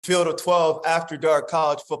Field of 12 After Dark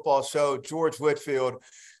College Football Show. George Whitfield,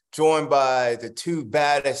 joined by the two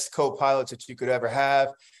baddest co-pilots that you could ever have,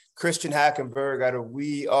 Christian Hackenberg out of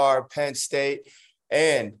We Are Penn State,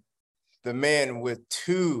 and the man with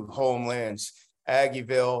two homelands,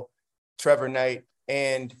 Aggieville, Trevor Knight,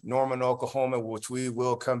 and Norman, Oklahoma, which we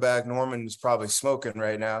will come back. Norman is probably smoking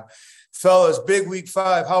right now. Fellas, big week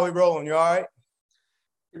 5. How we rolling? You all right?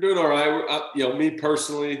 We're doing all right. Me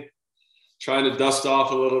personally, trying to dust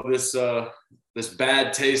off a little of this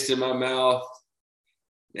bad taste in my mouth.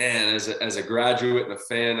 Man, as a graduate and a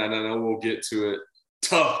fan, and I know we'll get to it,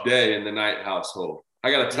 tough day in the Knight household.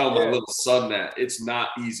 I got to tell my little son that it's not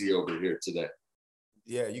easy over here today.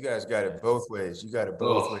 Yeah, you guys got it both ways.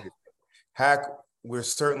 Ways. Hack, we're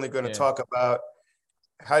certainly going to talk about,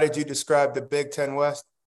 how did you describe the Big Ten West?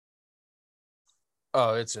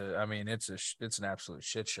 Oh, it's an absolute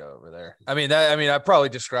shit show over there. I probably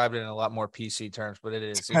described it in a lot more PC terms, but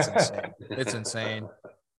it's insane. It's insane.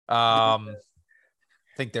 I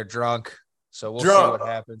think they're drunk, so we'll see what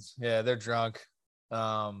happens. Yeah, they're drunk.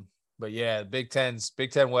 But yeah, Big Ten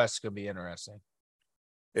West is gonna be interesting.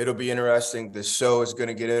 It'll be interesting. The show is going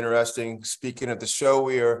to get interesting. Speaking of the show,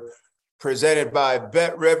 we are presented by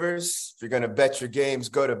Bet Rivers. If you're going to bet your games,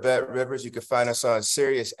 go to Bet Rivers. You can find us on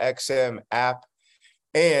Sirius XM app.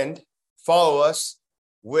 And follow us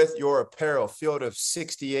with your apparel, Field of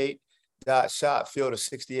 68.shop, Field of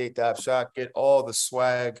 68.shop. Get all the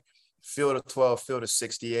swag, Field of 12, Field of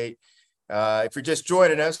 68. If you're just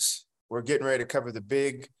joining us, we're getting ready to cover the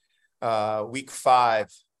big week 5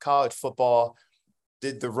 college football.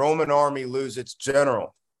 Did the Roman army lose its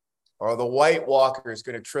general? Are the White Walkers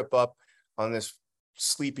going to trip up on this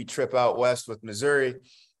sleepy trip out west with Missouri?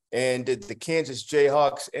 And did the Kansas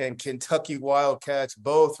Jayhawks and Kentucky Wildcats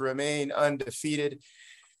both remain undefeated?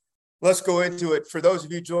 Let's go into it. For those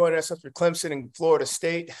of you joining us after Clemson and Florida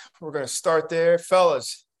State, we're going to start there.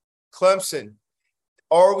 Fellas, Clemson,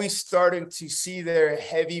 are we starting to see their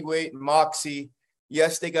heavyweight moxie?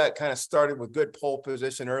 Yes, they got kind of started with good pole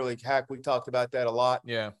position early. Hack, we talked about that a lot.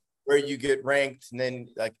 Yeah. Where you get ranked, and then,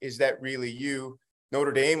 is that really you?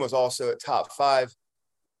 Notre Dame was also at top 5.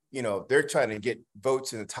 They're trying to get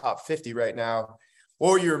votes in the top 50 right now.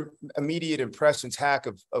 Or your immediate impressions, Hack,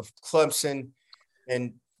 of Clemson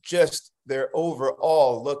and just their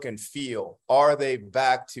overall look and feel. Are they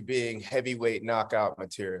back to being heavyweight knockout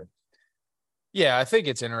material? Yeah, I think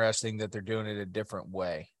it's interesting that they're doing it a different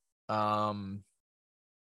way.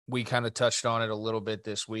 We kind of touched on it a little bit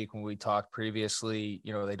this week when we talked previously.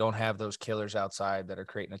 They don't have those killers outside that are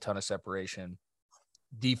creating a ton of separation.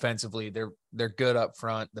 Defensively, they're good up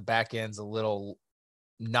front. The back end's a little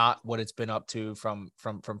not what it's been up to from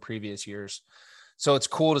previous years. So it's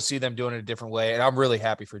cool to see them doing it a different way. And I'm really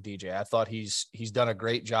happy for DJ. I thought he's done a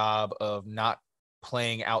great job of not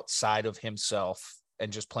playing outside of himself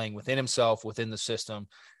and just playing within himself, within the system.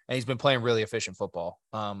 And he's been playing really efficient football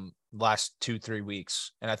last 2-3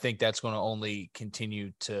 weeks. And I think that's going to only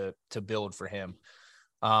continue to build for him.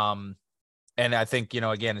 And I think,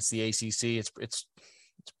 again, it's the ACC. It's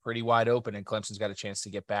pretty wide open, and Clemson's got a chance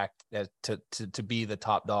to get back to be the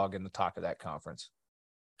top dog in the talk of that conference.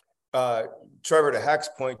 Trevor, to Hack's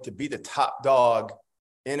point, to be the top dog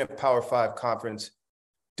in a Power 5 conference,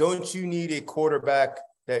 don't you need a quarterback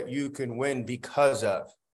that you can win because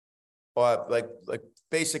of? Or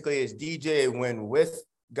basically, is DJ a win with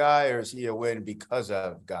guy, or is he a win because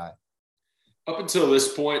of guy? Up until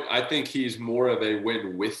this point, I think he's more of a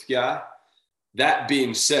win with guy. That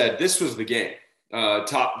being said, this was the game.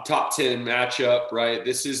 Top 10 matchup, right?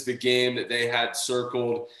 This is the game that they had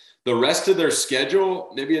circled. The rest of their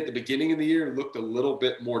schedule, maybe at the beginning of the year, looked a little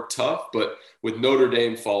bit more tough, but with Notre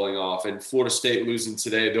Dame falling off and Florida State losing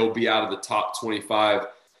today, they'll be out of the top 25.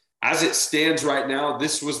 As it stands right now,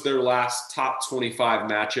 this was their last top 25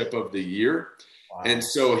 matchup of the year. Wow. And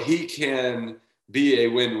so he can be a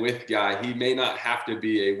win with guy. He may not have to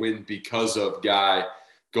be a win because of guy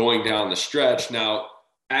going down the stretch. Now,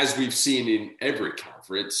 as we've seen in every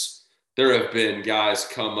conference, there have been guys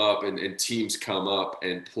come up and teams come up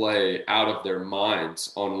and play out of their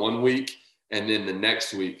minds on one week, and then the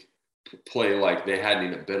next week play like they hadn't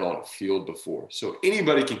even been on a field before. So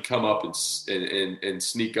anybody can come up and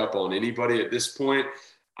sneak up on anybody at this point.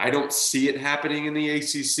 I don't see it happening in the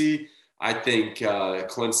ACC. I think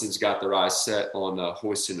Clemson's got their eyes set on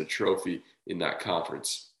hoisting a trophy in that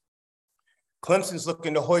conference. Clemson's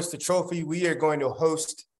looking to hoist a trophy. We are going to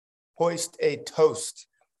hoist a toast.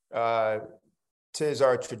 'Tis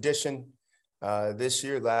our tradition this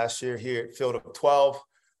year, last year here at Field of 12.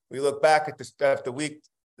 We look back at the week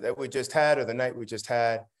that we just had, or the night we just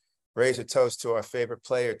had, raise a toast to our favorite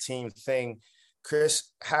player, team, thing.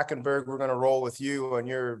 Chris Hackenberg, we're going to roll with you on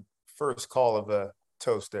your first call of a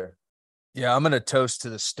toast there. Yeah, I'm going to toast to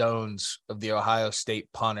the stones of the Ohio State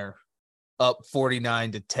punter, up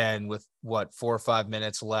 49-10 with 4 or 5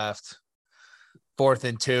 minutes left. 4th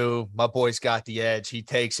and 2. My boy's got the edge. He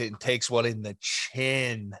takes it and takes one in the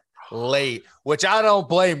chin late, which I don't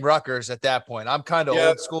blame Rutgers at that point. I'm kind of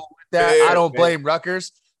old school with that. I don't blame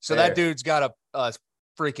Rutgers. So that dude's got a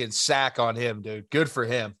freaking sack on him, dude. Good for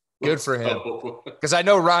him. Good for him. Because I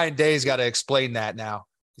know Ryan Day's got to explain that now.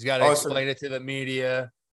 He's got to explain it to the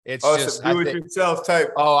media. It's just do it yourself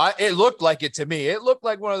type. It looked like it to me. It looked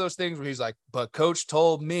like one of those things where he's like, but coach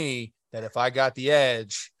told me that if I got the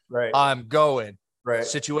edge, I'm going. Right.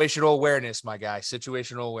 Situational awareness, my guy.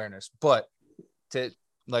 Situational awareness. But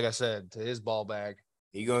like I said, to his ball bag.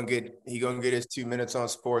 He gonna get his 2 minutes on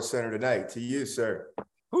Sports Center tonight. To you, sir.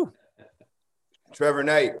 Whew. Trevor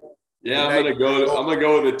Knight. Yeah, I'm gonna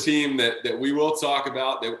go with a team that we will talk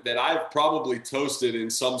about that I've probably toasted in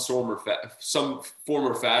some form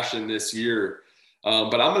or fashion this year.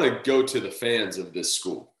 But I'm gonna go to the fans of this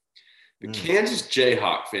school, the Kansas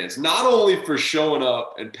Jayhawk fans. Not only for showing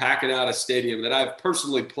up and packing out a stadium that I've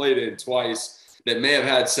personally played in twice, that may have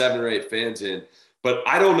had 7 or 8 fans in, but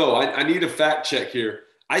I don't know. I need a fact check here.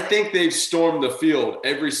 I think they've stormed the field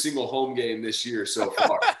every single home game this year so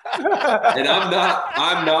far. And I'm not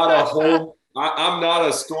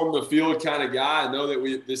a storm the field kind of guy. I know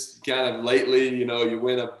that this kind of lately, you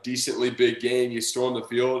win a decently big game, you storm the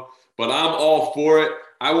field, but I'm all for it.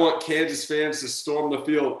 I want Kansas fans to storm the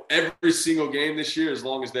field every single game this year as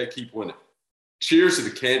long as they keep winning. Cheers to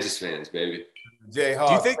the Kansas fans, baby.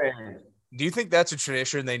 Jayhawk fans. Do you think that's a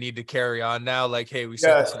tradition they need to carry on now? Like, hey, we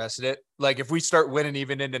set the precedent. Like, if we start winning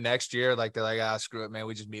even into next year, like they're like, screw it, man,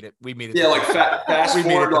 we just meet it. We meet it. Yeah, like fast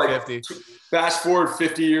forward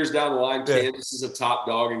 50 years down the line, yeah. Kansas is a top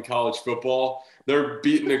dog in college football. They're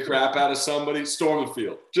beating the crap out of somebody. Storm the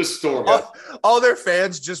field. Just storm it. All their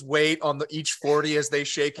fans just wait on each 40 as they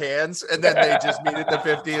shake hands, and then they just meet at the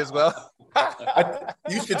 50 as well.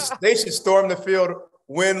 They should storm the field.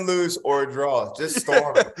 Win, lose, or draw. Just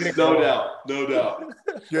storm it. No doubt.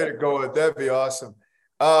 Get it going. That'd be awesome.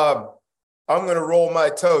 I'm going to roll my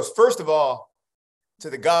toast. First of all, to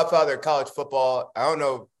the godfather of college football. I don't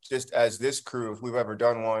know, just as this crew, if we've ever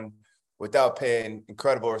done one, without paying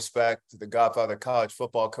incredible respect to the godfather of college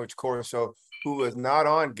football, Coach Corso, who was not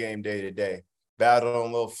on game day today, battled on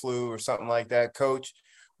a little flu or something like that. Coach,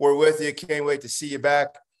 we're with you. Can't wait to see you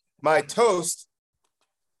back. My toast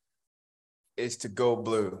is to go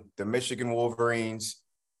blue. The Michigan Wolverines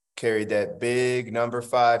carried that big number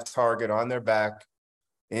 5 target on their back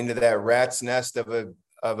into that rat's nest of a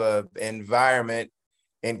environment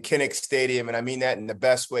in Kinnick Stadium. And I mean that in the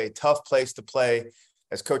best way. Tough place to play.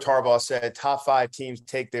 As Coach Harbaugh said, top 5 teams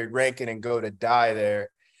take their ranking and go to die there.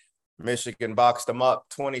 Michigan boxed them up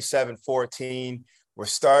 27-14. We're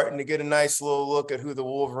starting to get a nice little look at who the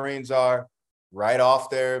Wolverines are. Right off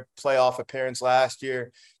their playoff appearance last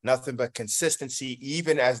year, nothing but consistency,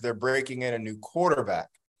 even as they're breaking in a new quarterback.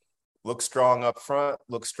 Look strong up front,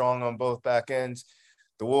 look strong on both back ends.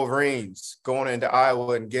 The Wolverines going into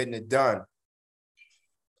Iowa and getting it done.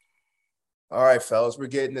 All right, fellas, we're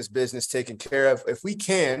getting this business taken care of. If we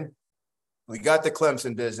can, we got the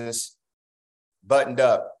Clemson business buttoned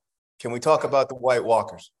up. Can we talk about the White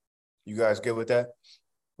Walkers? You guys good with that?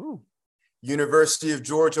 Ooh. University of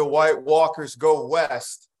Georgia White Walkers go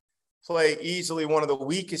west, play easily one of the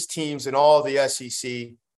weakest teams in all the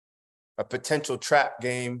SEC, a potential trap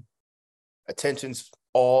game. Attention's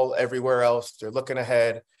all everywhere else. They're looking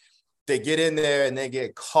ahead. They get in there and they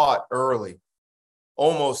get caught early,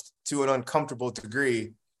 almost to an uncomfortable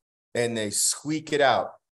degree, and they squeak it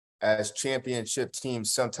out as championship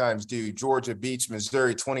teams sometimes do. Georgia beats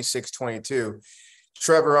Missouri 26-22.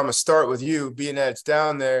 Trevor, I'm going to start with you, being that it's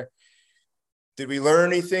down there. Did we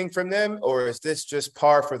learn anything from them, or is this just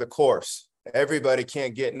par for the course? Everybody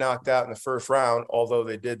can't get knocked out in the first round, although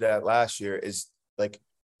they did that last year. Is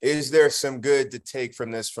there some good to take from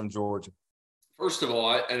this from Georgia? First of all,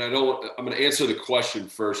 I'm going to answer the question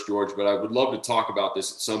first, George, but I would love to talk about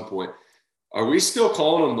this at some point. Are we still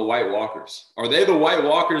calling them the White Walkers? Are they the White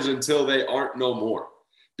Walkers until they aren't no more?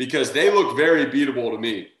 Because they look very beatable to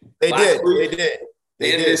me. They did.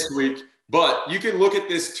 This week. But you can look at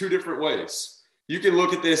this 2 different ways. You can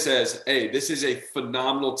look at this as, hey, this is a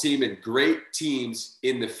phenomenal team, and great teams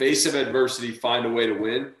in the face of adversity find a way to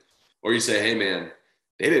win. Or you say, hey, man,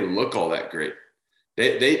 they didn't look all that great.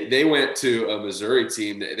 They went to a Missouri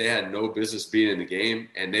team that they had no business being in the game,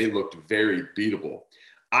 and they looked very beatable.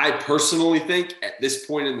 I personally think at this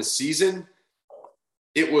point in the season,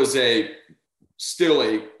 it was a still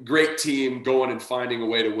a great team going and finding a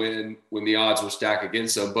way to win when the odds were stacked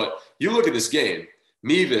against them. But you look at this game,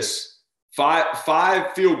 Mevis,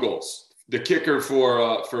 five field goals, the kicker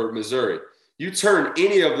for Missouri. You turn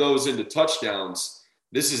any of those into touchdowns,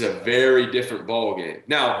 this is a very different ball game.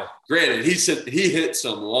 Now, granted, he hit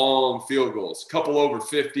some long field goals, couple over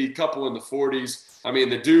 50, couple in the 40s. I mean,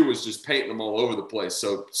 the dude was just painting them all over the place.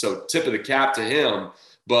 So tip of the cap to him.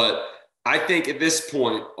 But I think at this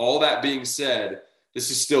point, all that being said,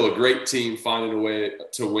 this is still a great team finding a way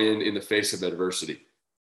to win in the face of adversity.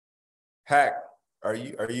 Hack, are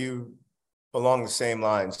you along the same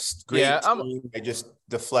lines? Great team. They just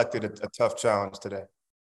deflected a tough challenge today.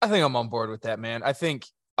 I think I'm on board with that, man. I think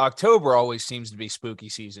October always seems to be spooky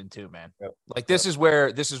season too, man. Yep. Like this is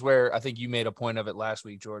where I think you made a point of it last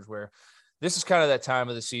week, George, where this is kind of that time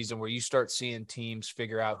of the season where you start seeing teams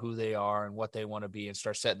figure out who they are and what they want to be and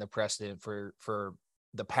start setting the precedent for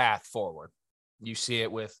the path forward. You see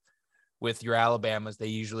it with your Alabamas. They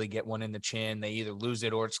usually get one in the chin. They either lose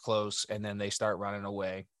it or it's close, and then they start running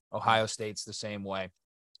away. Ohio State's the same way.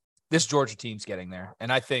 This Georgia team's getting there.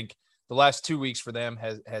 And I think the last 2 weeks for them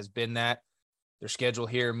has been that. Their schedule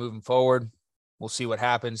here moving forward, we'll see what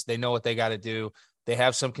happens. They know what they got to do. They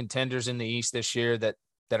have some contenders in the East this year that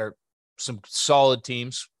are some solid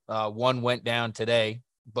teams. One went down today,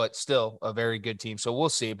 but still a very good team. So we'll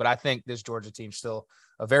see. But I think this Georgia team's still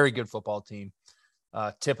a very good football team.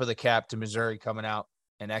 Tip of the cap to Missouri coming out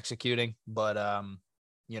and executing. But,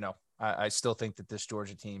 I still think that this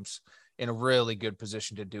Georgia team's in a really good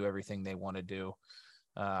position to do everything they want to do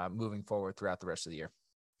moving forward throughout the rest of the year.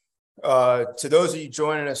 To those of you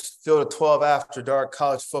joining us, Field of 12 After Dark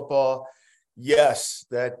College Football, yes,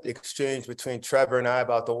 that exchange between Trevor and I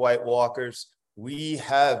about the White Walkers, we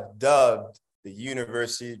have dubbed the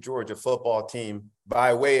University of Georgia football team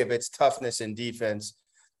by way of its toughness and defense,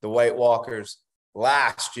 the White Walkers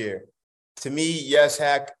last year. To me, yes,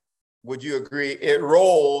 Hack, would you agree? It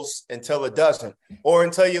rolls until it doesn't, or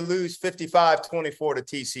until you lose 55-24 to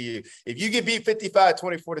TCU. If you get beat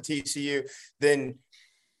 55-24 to TCU, then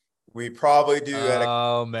we probably do. We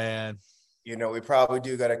probably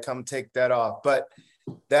do got to come take that off. But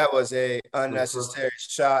that was a unnecessary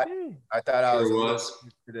shot. I thought I was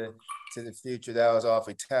to the future. That was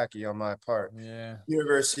awfully tacky on my part. Yeah.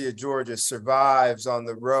 University of Georgia survives on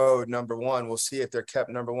the road, number one. We'll see if they're kept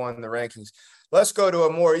number one in the rankings. Let's go to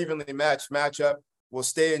a more evenly matched matchup. We'll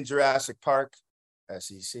stay in Jurassic Park,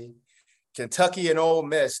 SEC. Kentucky and Ole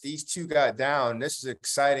Miss. These two got down. This is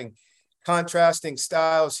exciting. Contrasting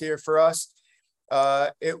styles here for us.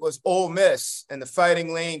 It was Ole Miss and the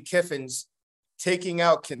Fighting Lane Kiffins taking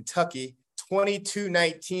out Kentucky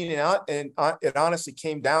 22-19, and it honestly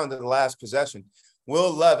came down to the last possession.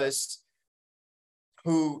 Will Levis,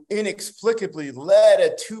 who inexplicably led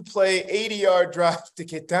a two-play 80-yard drive to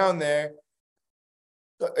get down there,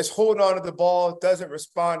 is holding on to the ball, doesn't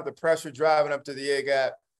respond to the pressure driving up to the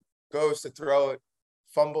A-gap, goes to throw it,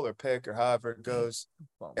 fumble or pick or however it goes,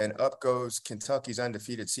 and up goes Kentucky's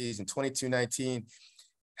undefeated season, 22-19.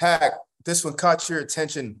 Hack, this one caught your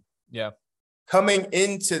attention. Yeah. Coming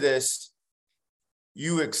into this,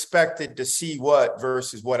 you expected to see what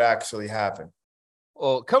versus what actually happened?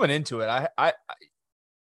 Well, coming into it, I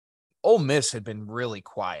Ole Miss had been really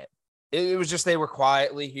quiet. It was just they were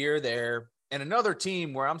quietly here, there, and another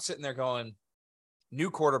team where I'm sitting there going, new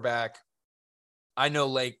quarterback. I know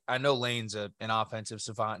Lane's an offensive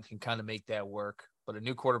savant and can kind of make that work, but a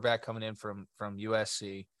new quarterback coming in from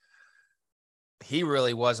USC, he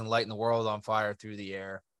really wasn't lighting the world on fire through the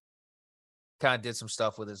air. Kind of did some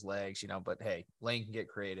stuff with his legs, but hey, Lane can get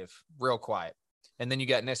creative, real quiet. And then you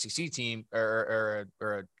got an SEC team or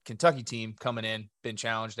a Kentucky team coming in, been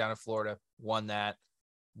challenged down in Florida, won that,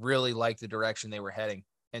 really liked the direction they were heading.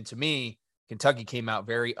 And to me, Kentucky came out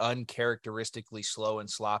very uncharacteristically slow and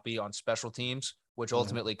sloppy on special teams, which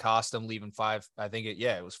ultimately cost them leaving five. I think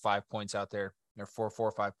it was 5 points out there, or 4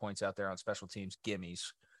 or 5 points out there on special teams gimmies.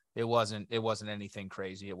 It wasn't anything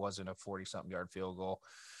crazy. It wasn't a 40-something yard field goal.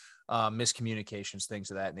 Miscommunications,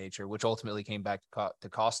 things of that nature, which ultimately came back to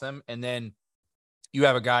cost them. And then you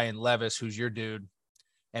have a guy in Levis who's your dude.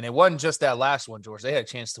 And it wasn't just that last one, George. They had a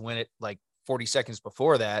chance to win it like 40 seconds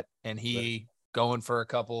before that. And he going for a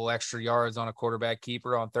couple extra yards on a quarterback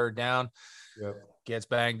keeper on third down, gets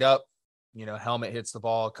banged up, helmet hits the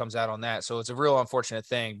ball, comes out on that. So it's a real unfortunate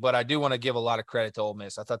thing. But I do want to give a lot of credit to Ole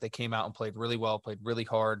Miss. I thought they came out and played really well, played really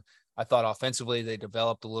hard. I thought offensively they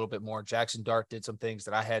developed a little bit more. Jackson Dart did some things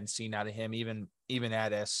that I hadn't seen out of him, even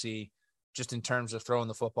at SC, just in terms of throwing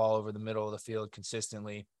the football over the middle of the field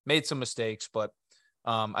consistently. Made some mistakes, but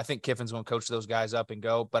I think Kiffin's going to coach those guys up and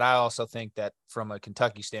go, but I also think that from a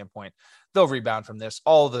Kentucky standpoint, they'll rebound from this.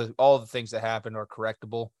 All the things that happened are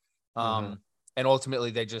correctable. And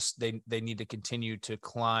ultimately they need to continue to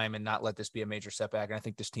climb and not let this be a major setback. And I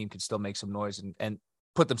think this team can still make some noise and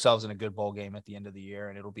put themselves in a good bowl game at the end of the year,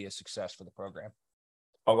 and it'll be a success for the program.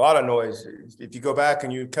 A lot of noise. If you go back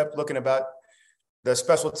and you kept looking about the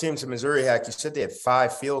special teams in Missouri, Hack, you said they had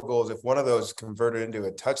 5 field goals. If one of those converted into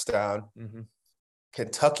a touchdown,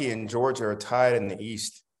 Kentucky and Georgia are tied in the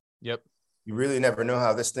East. Yep. You really never know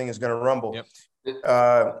how this thing is going to rumble.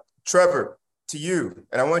 Yep. Trevor, to you,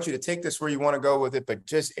 and I want you to take this where you want to go with it, but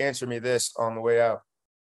just answer me this on the way out.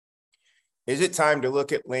 Is it time to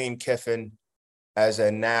look at Lane Kiffin as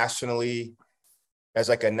a national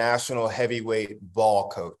heavyweight ball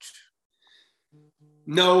coach?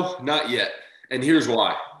 No, not yet. And here's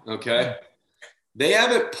why, okay? They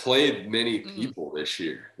haven't played many people this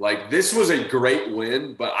year. Like, this was a great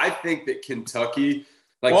win, but I think that Kentucky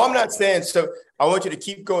 – well, I'm not saying – so I want you to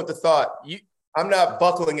keep going with the thought. I'm not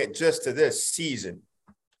buckling it just to this season.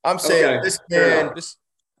 I'm saying this man – That's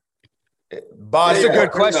a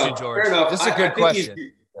good question, George. This is a good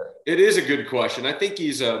question. It is a good question. I think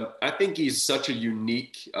he's such a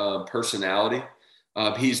unique personality.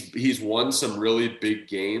 He's won some really big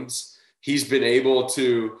games. He's been able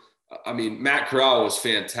to. I mean, Matt Corral was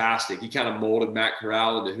fantastic. He kind of molded Matt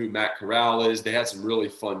Corral into who Matt Corral is. They had some really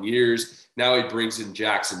fun years. Now he brings in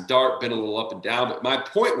Jackson Dart, been a little up and down. But my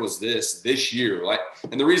point was this year,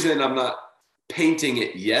 and the reason I'm not painting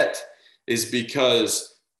it yet is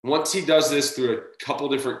because once he does this through a couple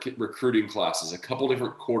different recruiting classes, a couple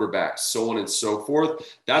different quarterbacks, so on and so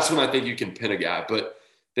forth, that's when I think you can pin a guy. But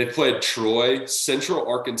they played Troy, Central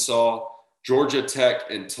Arkansas, Georgia Tech,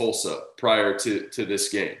 and Tulsa prior to this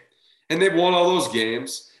game. And they've won all those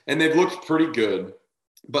games, and they've looked pretty good.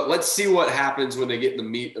 But let's see what happens when they get in the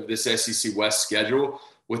meat of this SEC West schedule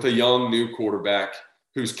with a young new quarterback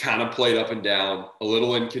who's kind of played up and down, a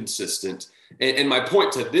little inconsistent. And my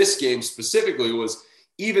point to this game specifically was,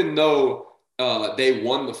 even though they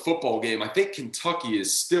won the football game, I think Kentucky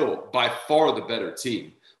is still by far the better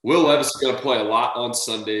team. Will Levis is going to play a lot on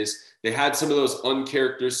Sundays. They had some of those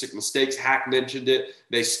uncharacteristic mistakes. Hack mentioned it.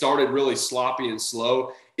 They started really sloppy and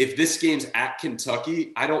slow. If this game's at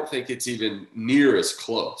Kentucky, I don't think it's even near as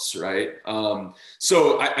close, right?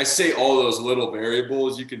 So I say all those little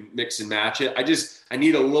variables. You can mix and match it. I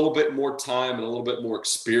need a little bit more time and a little bit more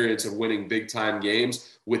experience of winning big-time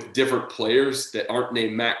games with different players that aren't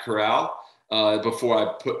named Matt Corral before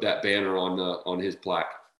I put that banner on his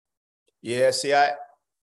plaque. Yeah, see, I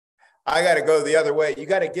got to go the other way. You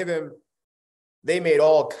got to give him – they made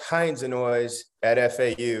all kinds of noise at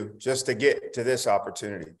FAU just to get to this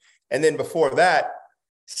opportunity. And then before that,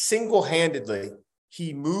 single-handedly,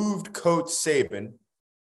 he moved Coach Saban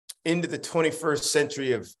into the 21st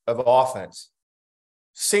century of offense.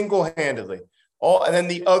 Single-handedly. And then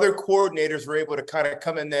the other coordinators were able to kind of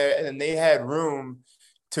come in there, and then they had room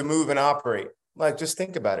to move and operate. Like, just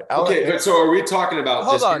think about it. Okay, so are we talking about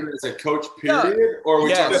just him as a coach, period, or are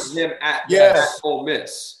we talking about him at Ole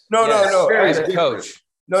Miss? No. As a coach.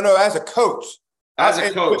 No, as a coach. As a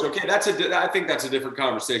coach, okay, I think that's a different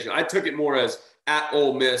conversation. I took it more as at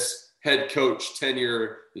Ole Miss, head coach,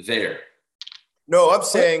 tenure there. No, I'm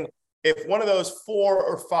saying if one of those 4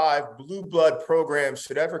 or 5 blue blood programs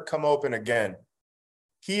should ever come open again,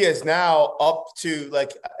 he is now up to,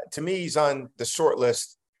 like, to me, he's on the short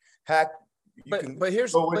list. Hack. But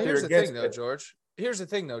here's the thing, though, George. Here's the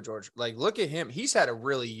thing, though, George. Like, look at him. He's had a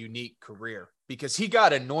really unique career because he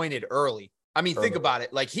got anointed early. I mean, think about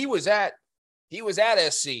it. Like, he was at SC. He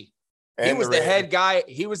was the head guy.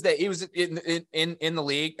 He was in the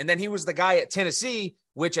league, and then he was the guy at Tennessee,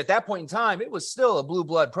 which at that point in time, it was still a blue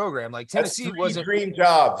blood program. Like, Tennessee wasn't dream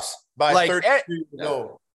jobs by like 32 years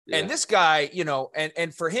old. Yeah. And this guy,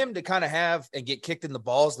 and for him to kind of have and get kicked in the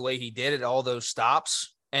balls the way he did at all those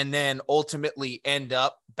stops, and then ultimately end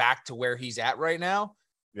up back to where he's at right now.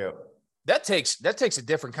 Yeah. That takes a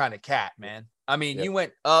different kind of cat, man. I mean, you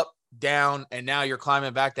went up, down, and now you're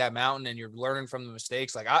climbing back that mountain and you're learning from the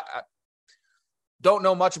mistakes. Like, I don't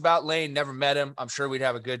know much about Lane, never met him. I'm sure we'd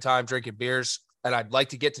have a good time drinking beers, and I'd like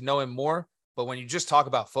to get to know him more. But when you just talk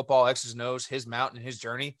about football, X's and O's, his mountain, his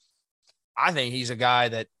journey, I think he's a guy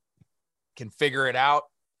that can figure it out,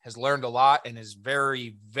 has learned a lot, and is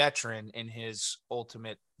very veteran in his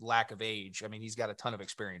ultimate lack of age. I mean, he's got a ton of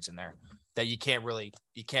experience in there that you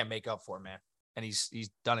can't make up for, man. And he's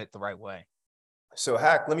done it the right way. So,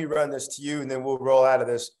 Hack, let me run this to you, and then we'll roll out of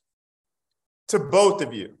this. To both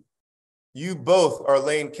of you, you both are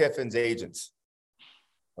Lane Kiffin's agents.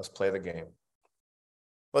 Let's play the game.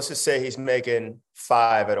 let's just say he's making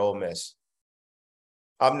 5 at Ole Miss.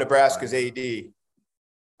 I'm Nebraska's AD.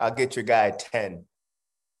 I'll get your guy 10.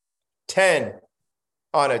 10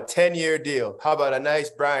 on a 10-year deal. How about a nice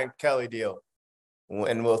Brian Kelly deal?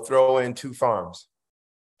 And we'll throw in 2 farms.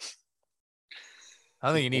 I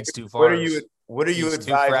don't think he needs 2 farms. What are you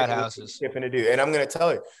advising Kiffin to do? And I'm going to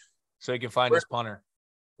tell you. So he can find his punter.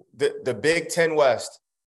 The Big Ten West,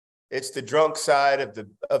 it's the drunk side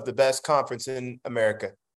of the best conference in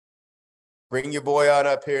America. Bring your boy on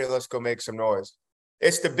up here and let's go make some noise.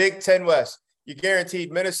 It's the Big Ten West. You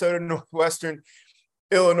guaranteed Minnesota, Northwestern,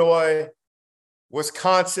 Illinois,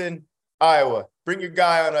 Wisconsin, Iowa. Bring your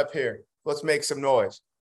guy on up here. Let's make some noise.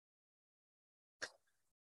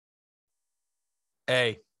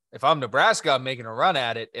 Hey, if I'm Nebraska, I'm making a run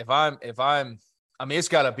at it. I mean, it's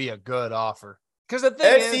got to be a good offer. Because the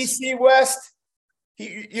thing is, SEC West,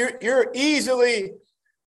 you're easily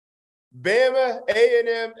Bama,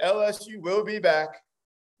 A&M, LSU will be back.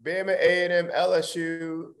 Bama, A&M,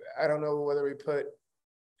 LSU. I don't know whether we put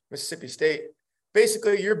Mississippi State.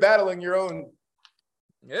 Basically, you're battling your own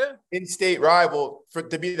in-state rival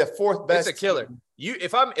to be the 4th best. It's a killer.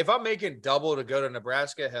 If I'm making double to go to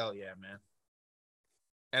Nebraska, hell yeah, man.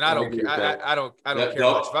 And I don't care. I don't care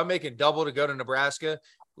much. If I'm making double to go to Nebraska,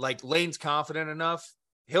 like Lane's confident enough,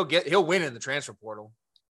 he'll win in the transfer portal.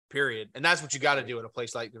 Period. And that's what you got to do in a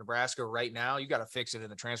place like Nebraska right now. You got to fix it in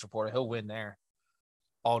the transfer portal. He'll win there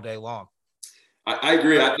all day long. I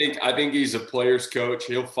agree. I think he's a player's coach.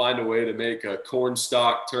 He'll find a way to make a corn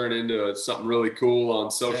stalk turn into something really cool on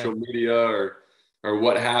social media or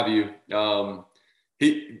what have you. To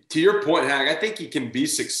your point, Hag, I think he can be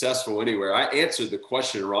successful anywhere. I answered the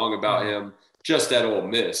question wrong about him just at Ole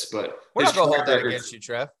Miss, but we're not going to hold that against you,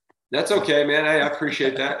 Trev. That's okay, man. I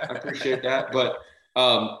appreciate that. But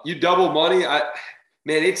you double money.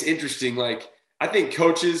 Man, it's interesting. Like, I think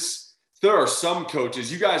coaches, there are some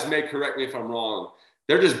coaches, you guys may correct me if I'm wrong.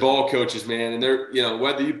 They're just ball coaches, man. And they're,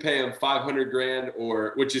 whether you pay them $500,000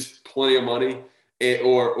 or, which is plenty of money,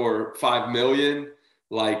 or $5 million,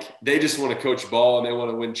 like they just want to coach ball and they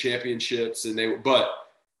want to win championships. But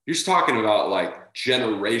you're just talking about like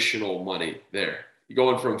generational money there. You're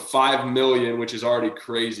going from $5 million, which is already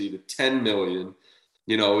crazy, to $10 million.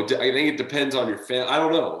 I think it depends on your family. I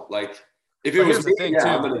don't know. Like, if it was me,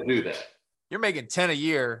 I'm going to do that. You're making 10 a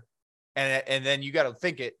year, and then you got to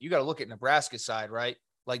think it. You got to look at Nebraska's side, right?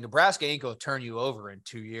 Like Nebraska ain't going to turn you over in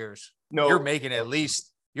 2 years. No, you're making at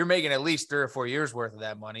least 3 or 4 years worth of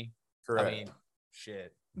that money. Correct. I mean,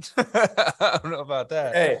 shit. I don't know about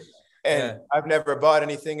that. Hey, and I've never bought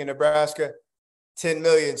anything in Nebraska. 10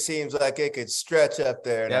 million seems like it could stretch up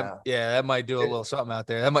there now. Yeah, that might do a little something out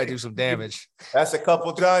there. That might do some damage. That's a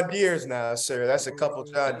couple John Deeres now, sir. That's a couple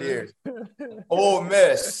John Deeres. Ole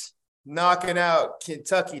Miss knocking out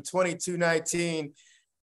Kentucky 22-19.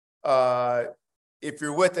 If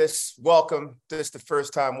you're with us, welcome. This is the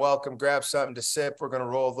first time. Welcome. Grab something to sip. We're going to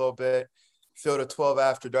roll a little bit. Field of 12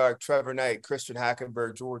 After Dark. Trevor Knight, Christian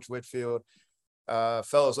Hackenberg, George Whitfield.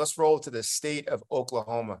 Fellas, let's roll to the state of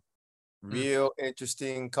Oklahoma. Real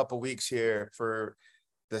interesting couple weeks here for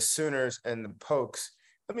the Sooners and the Pokes.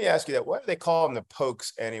 Let me ask you that. Why do they call them the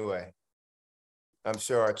Pokes anyway? I'm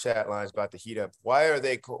sure our chat line is about to heat up. Why are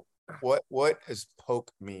they called? What does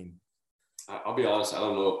poke mean? I'll be honest. I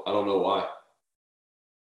don't know why.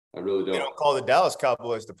 I really don't. They don't call the Dallas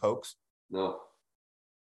Cowboys the Pokes. No.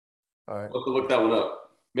 All right. We'll have to look that one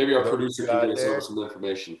up. Maybe our producer can get us some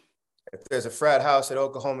information. If there's a frat house at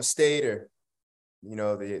Oklahoma State or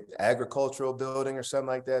the agricultural building or something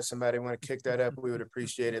like that, somebody want to kick that up, we would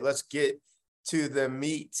appreciate it. Let's get to the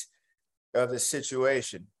meat of the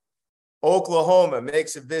situation. Oklahoma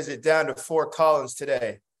makes a visit down to Fort Collins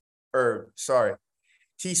today.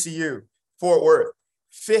 TCU, Fort Worth,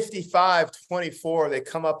 55-24. They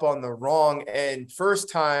come up on the wrong end.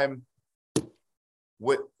 First time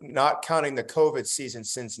with not counting the COVID season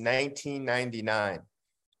since 1999.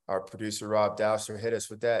 Our producer, Rob Dowser, hit us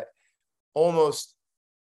with that. Almost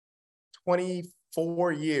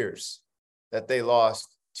 24 years that they lost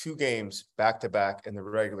 2 games back-to-back in the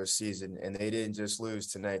regular season, and they didn't just lose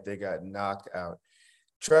tonight. They got knocked out.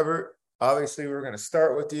 Trevor, obviously, we're going to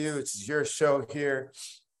start with you. It's your show here.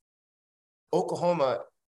 Oklahoma,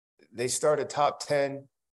 they started top 10.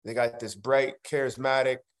 They got this bright,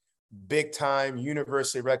 charismatic, big-time,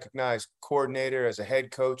 universally recognized coordinator as a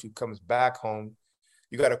head coach who comes back home.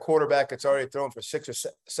 You got a quarterback that's already thrown for 6,000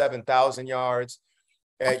 or 7,000 yards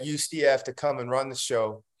at UCF to come and run the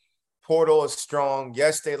show. Portal is strong.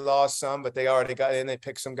 Yes, they lost some, but they already got in. They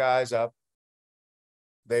picked some guys up.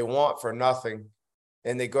 They want for nothing.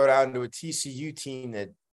 And they go down to a TCU team that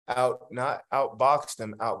not outboxed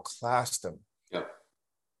them, outclassed them. Yep.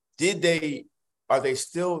 Are they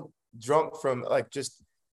still drunk from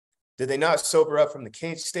did they not sober up from the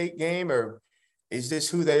Kansas State game, or is this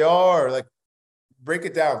who they are? Or break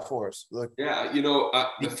it down for us. Look. Yeah,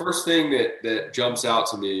 the first thing that jumps out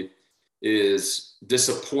to me is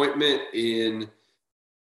disappointment in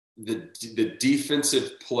the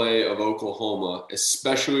defensive play of Oklahoma,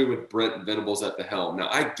 especially with Brent Venables at the helm. Now,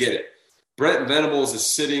 I get it. Brent Venables is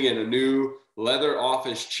sitting in a new leather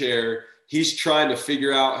office chair. He's trying to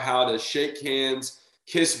figure out how to shake hands,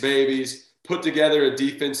 kiss babies, put together a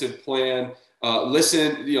defensive plan,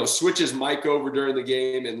 switch his mic over during the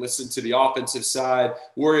game and listen to the offensive side,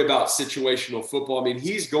 worry about situational football. I mean,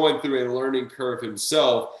 he's going through a learning curve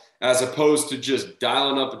himself as opposed to just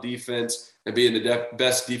dialing up a defense and being the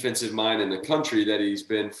best defensive mind in the country that he's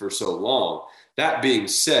been for so long. That being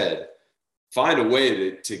said, find a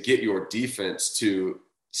way to get your defense to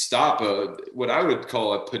stop what I would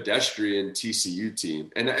call a pedestrian TCU team.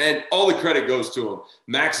 And all the credit goes to him.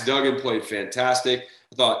 Max Duggan played fantastic.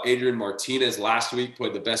 I thought Adrian Martinez last week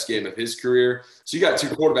played the best game of his career. So you got two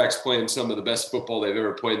quarterbacks playing some of the best football they've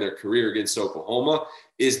ever played in their career against Oklahoma.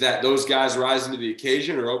 Is that those guys rising to the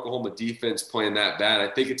occasion, or Oklahoma defense playing that bad? I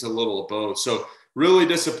think it's a little of both. So really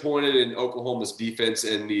disappointed in Oklahoma's defense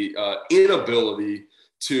and the inability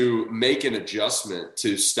to make an adjustment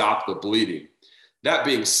to stop the bleeding. That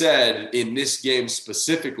being said, in this game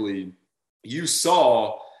specifically, you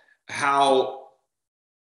saw how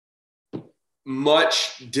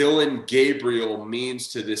much Dylan Gabriel means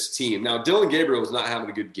to this team. Now, Dylan Gabriel is not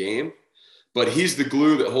having a good game, but he's the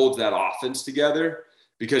glue that holds that offense together,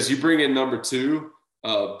 because you bring in number 2,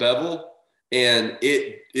 Bevel, and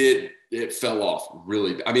it fell off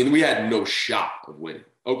really. I mean, we had no shot of winning.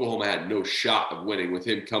 Oklahoma had no shot of winning with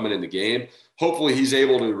him coming in the game. Hopefully he's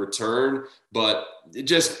able to return, but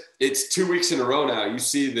it's 2 weeks in a row now. You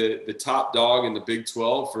see the top dog in the Big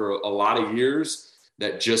 12 for a lot of years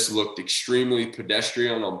that just looked extremely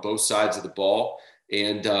pedestrian on both sides of the ball.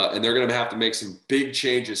 And they're going to have to make some big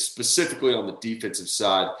changes, specifically on the defensive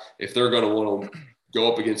side, if they're going to want to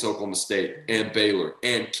go up against Oklahoma State and Baylor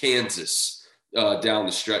and Kansas down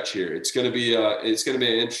the stretch here. It's going to be an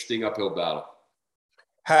interesting uphill battle.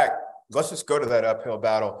 Hack, let's just go to that uphill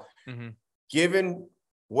battle. Mm-hmm. Given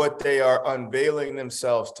what they are unveiling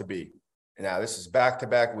themselves to be, now this is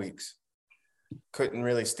back-to-back weeks, couldn't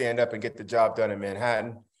really stand up and get the job done in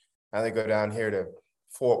Manhattan. Now they go down here to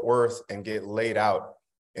Fort Worth and get laid out.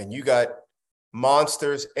 And you got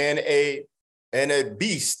monsters and a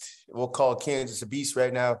beast, we'll call Kansas a beast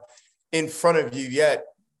right now, in front of you. Yet,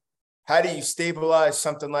 how do you stabilize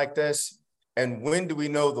something like this? And when do we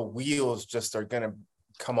know the wheels just are going to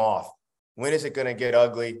come off? When is it going to get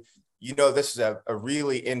ugly? This is a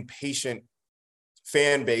really impatient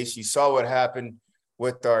fan base. You saw what happened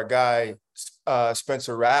with our guy,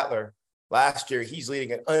 Spencer Rattler. Last year, he's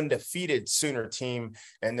leading an undefeated Sooner team,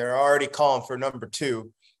 and they're already calling for number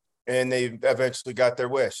 2, and they eventually got their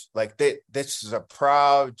wish. This is a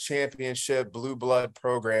proud championship blue blood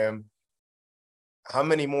program. How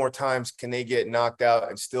many more times can they get knocked out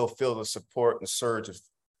and still feel the support and surge of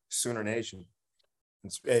Sooner Nation?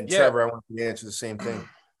 And yeah. Trevor, I want you to answer the same thing.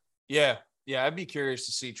 Yeah, I'd be curious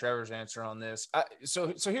to see Trevor's answer on this.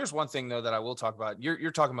 So here's one thing, though, that I will talk about.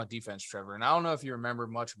 You're talking about defense, Trevor, and I don't know if you remember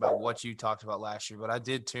much about what you talked about last year, but I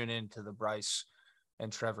did tune into the Bryce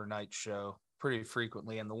and Trevor Knight show pretty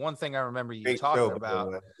frequently. And the one thing I remember you talking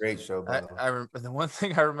about, great show. The one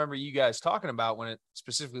thing I remember you guys talking about when it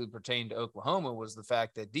specifically pertained to Oklahoma was the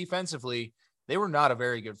fact that defensively, they were not a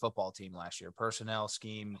very good football team last year, personnel,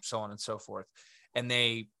 scheme, so on and so forth. And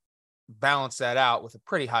they balanced that out with a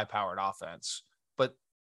pretty high powered offense, but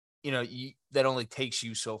that only takes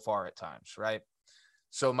you so far at times. Right.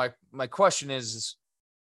 So my question is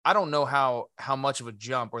I don't know how much of a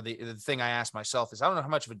jump, or the thing I ask myself is, I don't know how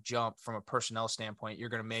much of a jump from a personnel standpoint you're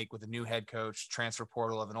going to make with a new head coach, transfer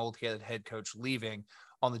portal of an old head coach leaving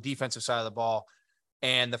on the defensive side of the ball.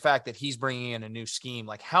 And the fact that he's bringing in a new scheme,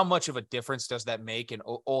 how much of a difference does that make in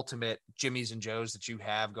ultimate Jimmys and Joes that you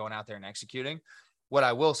have going out there and executing? What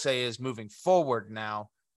I will say is, moving forward now,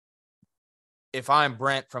 if I'm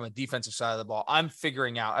Brent from a defensive side of the ball, I'm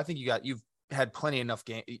figuring out, I think you've had plenty enough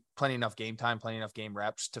game time, plenty enough game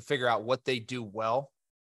reps to figure out what they do well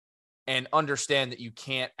and understand that you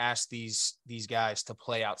can't ask these guys to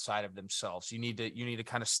play outside of themselves. You need to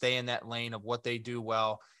kind of stay in that lane of what they do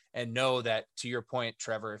well, and know that, to your point,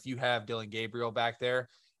 Trevor, if you have Dylan Gabriel back there,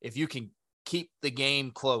 if you can keep the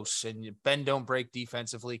game close and bend don't break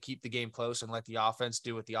defensively, keep the game close and let the offense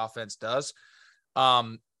do what the offense does,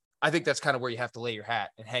 I think that's kind of where you have to lay your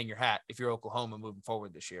hat and hang your hat if you're Oklahoma moving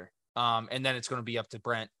forward this year. And then it's going to be up to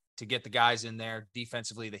Brent to get the guys in there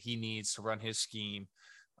defensively that he needs to run his scheme.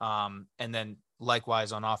 And then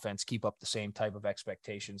likewise on offense, keep up the same type of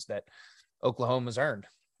expectations that Oklahoma's earned.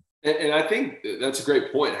 And I think that's a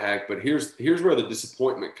great point, Hack. But here's where the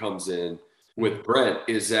disappointment comes in with Brent,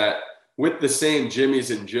 is that with the same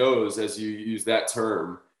Jimmies and Joes, as you use that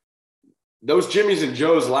term, those Jimmies and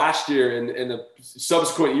Joes last year and the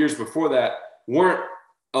subsequent years before that weren't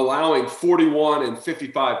allowing 41 and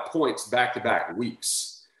 55 points back-to-back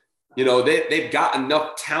weeks. You know, they've got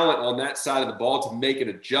enough talent on that side of the ball to make an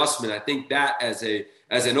adjustment. I think that as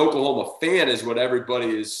an Oklahoma fan is what everybody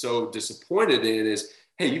is so disappointed in is,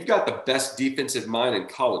 hey, you've got the best defensive mind in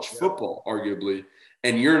college football, arguably,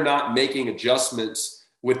 and you're not making adjustments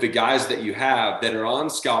with the guys that you have that are on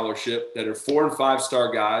scholarship, that are 4- and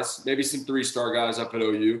 5-star guys, maybe some 3-star guys up at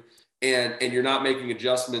OU, and you're not making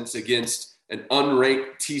adjustments against an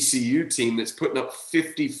unranked TCU team that's putting up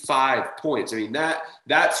 55 points. I mean,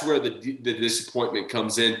 that's where the disappointment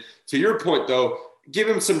comes in. To your point, though, give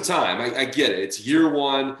him some time. I get it. It's year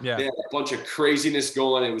one. Yeah. They had a bunch of craziness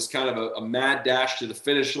going. It was kind of a mad dash to the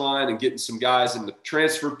finish line and getting some guys in the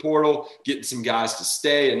transfer portal, getting some guys to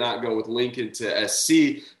stay and not go with Lincoln to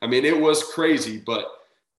SC. I mean, it was crazy, but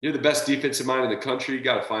you're the best defensive mind in the country. You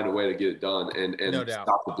got to find a way to get it done and No doubt.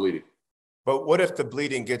 stop the bleeding. But what if the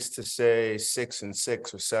bleeding gets to say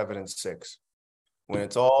 6-6 or 7-6?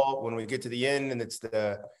 When we get to the end and it's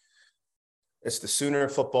the Sooner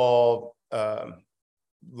football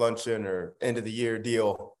luncheon or end of the year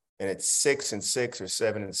deal, and it's 6-6 or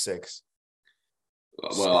 7-6.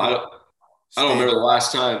 Well, I don't remember the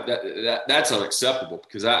last time that's unacceptable,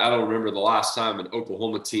 because I don't remember the last time an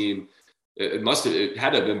Oklahoma team. It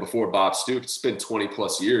had to have been before Bob Stoops. It's been 20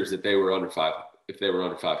 plus years that they were under 5. If they were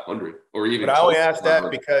under 500 or even. But I only ask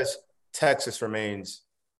that because Texas remains,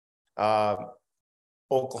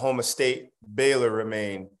 Oklahoma State, Baylor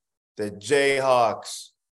remain, the Jayhawks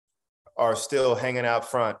are still hanging out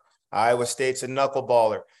front. Iowa State's a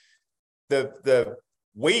knuckleballer. The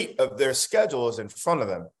weight of their schedule is in front of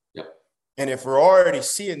them. Yep. And if we're already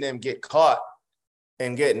seeing them get caught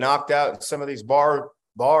and get knocked out in some of these bars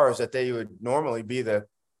that they would normally be the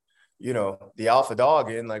alpha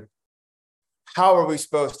dog in, like, how are we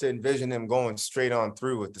supposed to envision them going straight on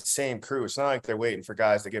through with the same crew? It's not like they're waiting for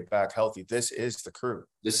guys to get back healthy. This is the crew.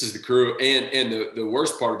 This is the crew. And the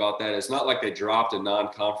worst part about that, it's not like they dropped a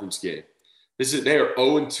non-conference game. They are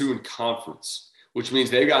 0-2 in conference, which means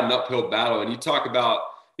they got an uphill battle. And you talk about,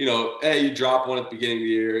 hey, you drop one at the beginning of the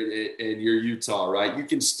year and you're Utah, right? You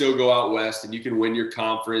can still go out west and you can win your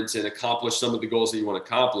conference and accomplish some of the goals that you want to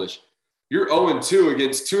accomplish. You're 0-2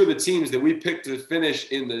 against two of the teams that we picked to finish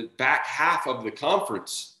in the back half of the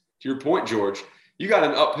conference. To your point, George, you got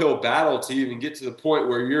an uphill battle to even get to the point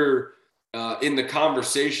where you're in the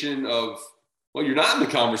conversation of, well, you're not in the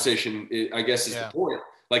conversation, I guess is the point.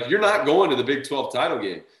 Like, you're not going to the Big 12 title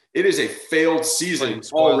game. It is a failed season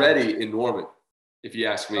already in Norman, if you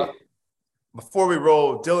ask me. Before we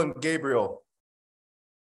roll, Dylan Gabriel,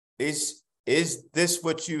 is this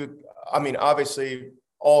what obviously –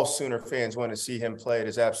 all Sooner fans want to see him play at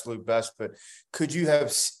his absolute best, but could you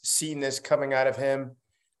have seen this coming out of him?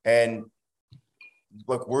 And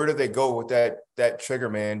look, where do they go with that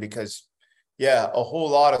trigger man? Because, a whole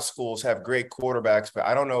lot of schools have great quarterbacks, but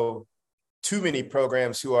I don't know too many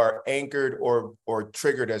programs who are anchored or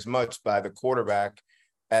triggered as much by the quarterback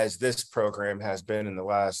as this program has been in the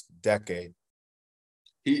last decade.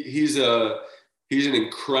 He's an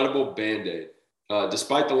incredible Band-Aid.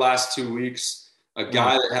 Despite the last 2 weeks, a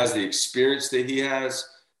guy that has the experience that he has,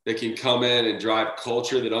 that can come in and drive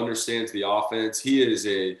culture, that understands the offense. He's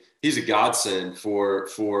a godsend for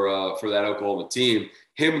that Oklahoma team.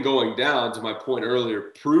 Him going down, to my point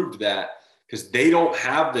earlier, proved that, because they don't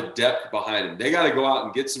have the depth behind him. They got to go out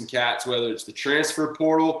and get some cats, whether it's the transfer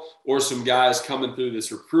portal or some guys coming through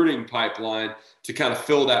this recruiting pipeline to kind of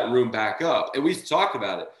fill that room back up. And we've talked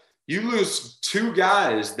about it. You lose 2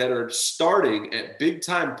 guys that are starting at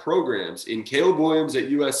big-time programs in Caleb Williams at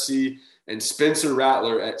USC and Spencer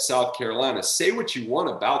Rattler at South Carolina. Say what you want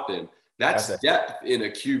about them. That's depth in a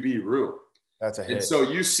QB room. That's a hit. And so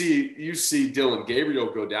you see Dylan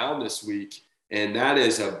Gabriel go down this week, and that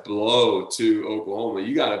is a blow to Oklahoma.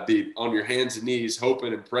 You got to be on your hands and knees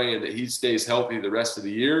hoping and praying that he stays healthy the rest of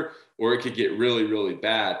the year, or it could get really, really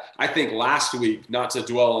bad. I think last week, not to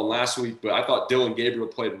dwell on last week, but I thought Dylan Gabriel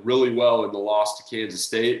played really well in the loss to Kansas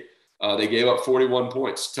State. They gave up 41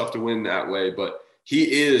 points. Tough to win that way, but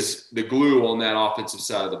he is the glue on that offensive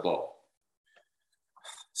side of the ball.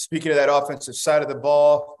 Speaking of that offensive side of the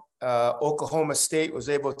ball, Oklahoma State was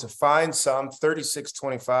able to find some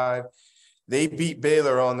 36-25. They beat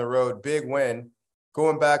Baylor on the road, big win.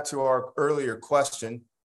 Going back to our earlier question,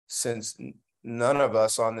 since none of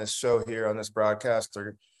us on this show here on this broadcast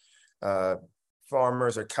are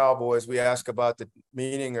farmers or cowboys, we ask about the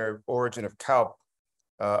meaning or origin of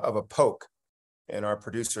a poke, and our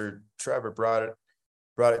producer Trevor brought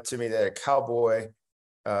it to me that a cowboy,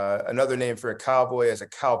 another name for a cowboy is a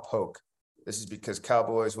cowpoke. This is because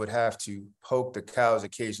cowboys would have to poke the cows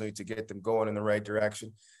occasionally to get them going in the right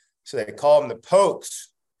direction. So they call them the pokes.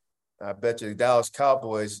 I bet you the Dallas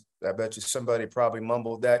Cowboys, I bet you somebody probably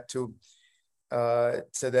mumbled that to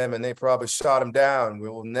them, and they probably shot them down. We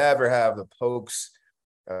will never have the pokes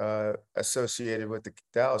associated with the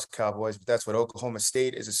Dallas Cowboys, but that's what Oklahoma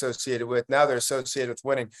State is associated with. Now they're associated with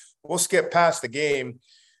winning. We'll skip past the game.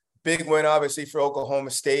 Big win, obviously, for Oklahoma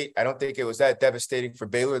State. I don't think it was that devastating for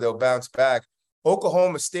Baylor. They'll bounce back.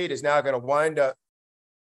 Oklahoma State is now going to wind up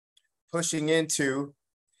pushing into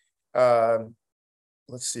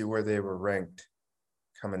let's see where they were ranked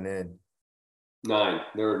coming in. 9.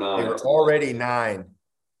 They were 9. They were already 9.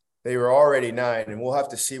 They were already 9, and we'll have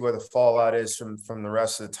to see where the fallout is from the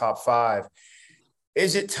rest of the top 5.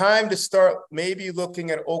 Is it time to start maybe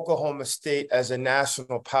looking at Oklahoma State as a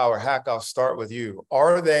national power? Hack, I'll start with you.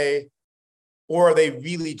 Are they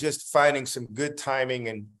really just finding some good timing?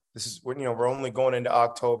 And this is when, we're only going into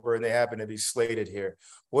October and they happen to be slated here.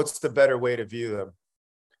 What's the better way to view them?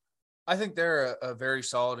 I think they're a very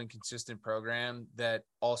solid and consistent program that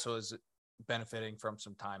also is benefiting from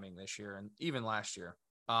some timing this year and even last year.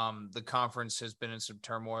 The conference has been in some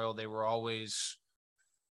turmoil. They were always,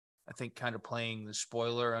 I think, kind of playing the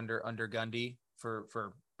spoiler under Gundy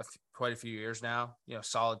for quite a few years now.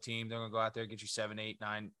 Solid team. They're going to go out there, get you 7, 8,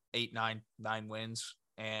 9 wins.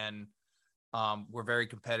 And we're very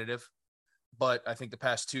competitive. But I think the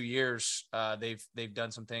past 2 years, they've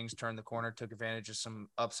done some things, turned the corner, took advantage of some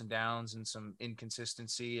ups and downs and some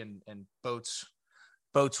inconsistency and boats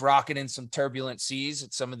rocking in some turbulent seas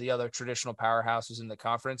at some of the other traditional powerhouses in the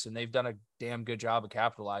conference. And they've done a damn good job of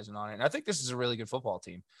capitalizing on it. And I think this is a really good football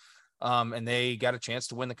team. And they got a chance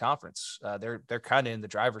to win the conference. They're kind of in the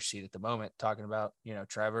driver's seat at the moment, talking about,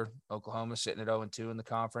 Trevor, Oklahoma sitting at 0-2 in the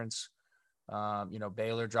conference.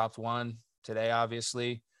 Baylor dropped 1 today,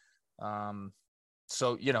 obviously.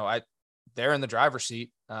 So, they're in the driver's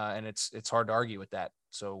seat, and it's hard to argue with that.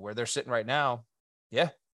 So where they're sitting right now, yeah,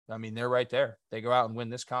 I mean, they're right there. They go out and win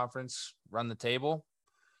this conference, run the table.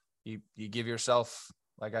 You give yourself,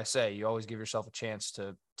 like I say, you always give yourself a chance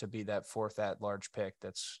to be that 4th at-large pick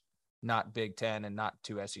that's not Big Ten and not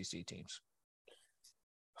 2 SEC teams.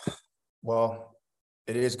 Well,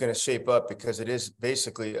 it is going to shape up because it is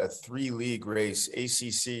basically a 3-league race,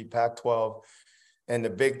 ACC, Pac-12, and the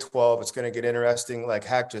Big 12. It's going to get interesting. Like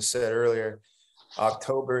Hack just said earlier,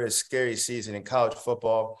 October is scary season in college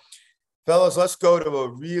football. Fellas, let's go to a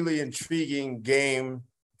really intriguing game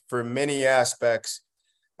for many aspects.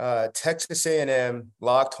 Texas A&M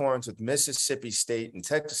locked horns with Mississippi State. And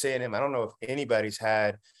Texas A&M, I don't know if anybody's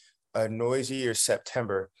had a noisier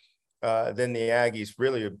September than the Aggies,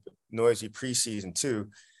 really a noisy preseason too.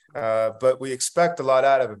 But we expect a lot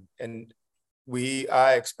out of him. And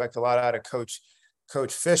I expect a lot out of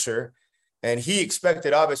Coach Fisher. And he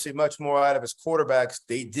expected obviously much more out of his quarterbacks.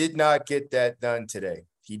 They did not get that done today.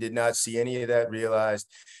 He did not see any of that realized.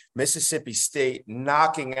 Mississippi State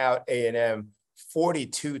knocking out A&M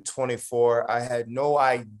 42-24. I had no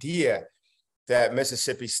idea that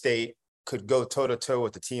Mississippi State could go toe-to-toe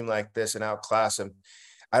with a team like this and outclass them.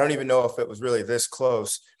 I don't even know if it was really this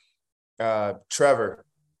close. Trevor,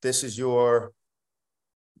 this is your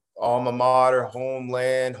alma mater,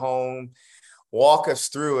 homeland, home. Walk us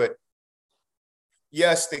through it.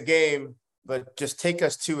 Yes, the game, but just take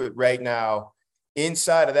us to it right now.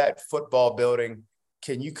 Inside of that football building,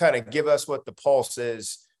 can you kind of give us what the pulse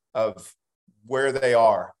is of where they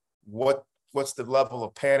are? What's the level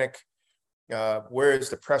of panic? Where is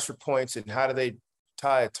the pressure points, and how do they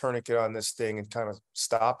tie a tourniquet on this thing and kind of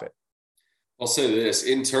stop it? I'll say this,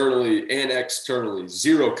 internally and externally,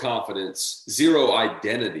 zero confidence, zero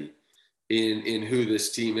identity in who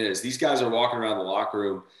this team is. These guys are walking around the locker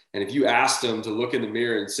room, and if you asked them to look in the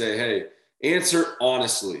mirror and say, hey, answer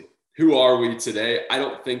honestly, who are we today? I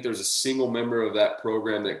don't think there's a single member of that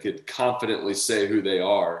program that could confidently say who they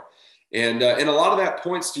are. And a lot of that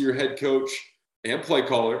points to your head coach and play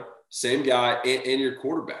caller, same guy, and your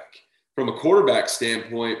quarterback. From a quarterback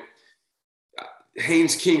standpoint,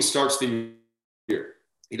 Haynes King starts the year.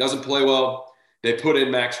 He doesn't play well. They put in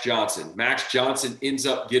Max Johnson. Max Johnson ends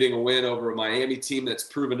up getting a win over a Miami team that's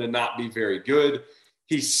proven to not be very good.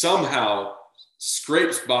 He somehow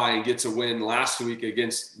scrapes by and gets a win last week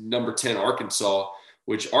against number 10 Arkansas,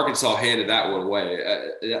 which Arkansas handed that one away.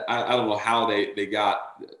 I don't know how they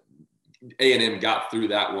got A&M got through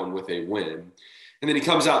that one with a win. And then he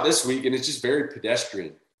comes out this week, and it's just very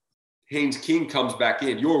pedestrian. Haynes King comes back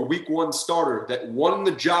in, your week one starter that won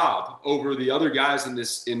the job over the other guys in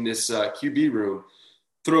this QB room,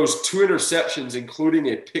 throws 2 interceptions, including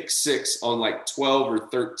a pick 6 on like 12 or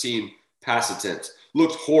 13 pass attempts.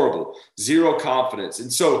 Looked horrible, 0 confidence.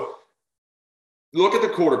 And so look at the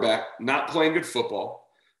quarterback, not playing good football,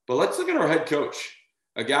 but let's look at our head coach,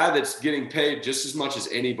 a guy that's getting paid just as much as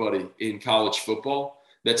anybody in college football,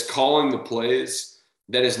 that's calling the plays,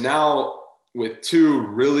 that is now with 2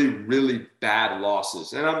 really, really bad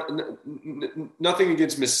losses. And I'm nothing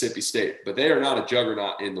against Mississippi State, but they are not a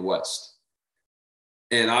juggernaut in the West.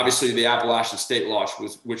 And obviously the Appalachian State loss,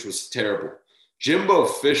 which was terrible. Jimbo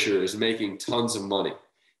Fisher is making tons of money.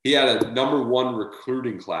 He had a number 1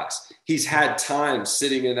 recruiting class. He's had time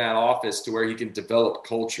sitting in that office to where he can develop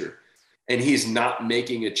culture. And he's not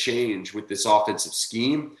making a change with this offensive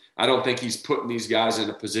scheme. I don't think he's putting these guys in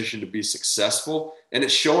a position to be successful. And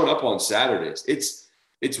it's showing up on Saturdays.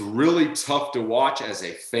 It's really tough to watch as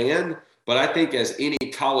a fan. But I think as any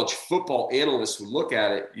college football analyst would look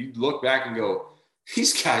at it, you look back and go,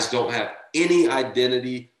 these guys don't have any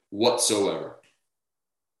identity whatsoever.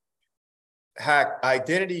 Hack,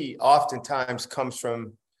 identity oftentimes comes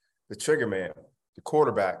from the trigger man, the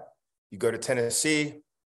quarterback. You go to Tennessee,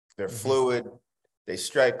 they're fluid, they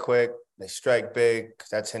strike quick, they strike big, because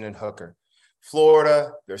that's Hendon Hooker.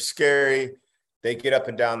 Florida, they're scary, they get up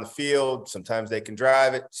and down the field. Sometimes they can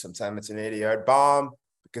drive it, sometimes it's an 80-yard bomb,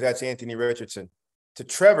 because that's Anthony Richardson. To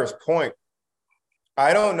Trevor's point,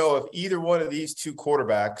 I don't know if either one of these 2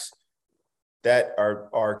 quarterbacks that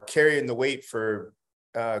are carrying the weight for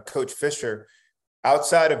Coach Fisher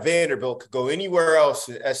outside of Vanderbilt could go anywhere else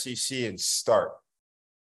in SEC and start.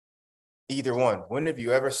 Either one. When have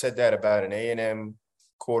you ever said that about an A&M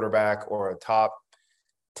quarterback or a top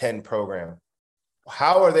 10 program?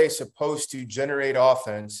 How are they supposed to generate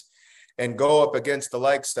offense and go up against the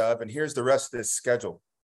likes of, and here's the rest of this schedule.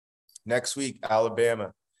 Next week,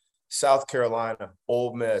 Alabama, South Carolina,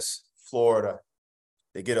 Ole Miss, Florida.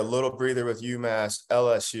 They get a little breather with UMass,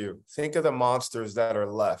 LSU. Think of the monsters that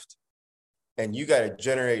are left. And you got to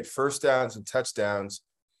generate first downs and touchdowns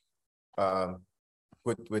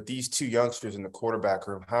with these 2 youngsters in the quarterback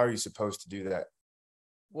room. How are you supposed to do that?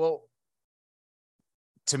 Well,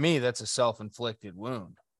 to me, that's a self-inflicted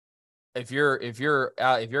wound. If you're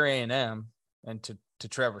A&M, and to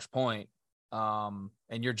Trevor's point, and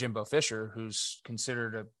you're Jimbo Fisher, who's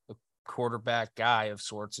considered a quarterback guy of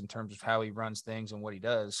sorts in terms of how he runs things and what he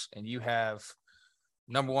does, and you have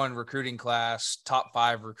number 1 recruiting class, top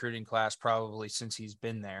 5 recruiting class probably since he's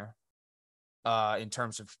been there, in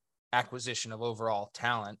terms of acquisition of overall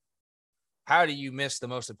talent, how do you miss the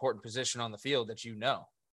most important position on the field that you know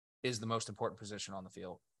is the most important position on the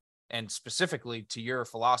field, and specifically to your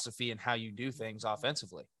philosophy and how you do things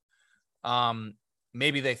offensively?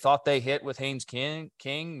 Maybe they thought they hit with Haynes King.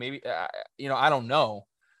 Maybe, I don't know.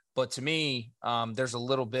 But to me, there's a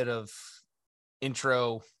little bit of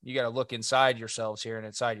intro. You got to look inside yourselves here and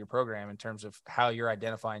inside your program in terms of how you're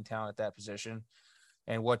identifying talent at that position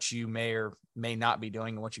and what you may or may not be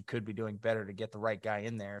doing and what you could be doing better to get the right guy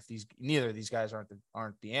in there. If neither of these guys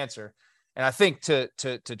aren't the answer. And I think to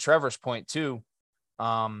Trevor's point too,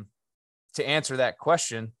 to answer that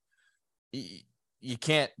question, you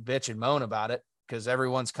can't bitch and moan about it because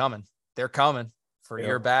everyone's coming. They're coming for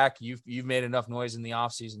your back. You've made enough noise in the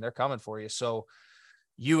offseason. They're coming for you. So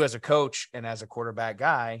you as a coach and as a quarterback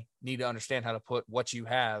guy need to understand how to put what you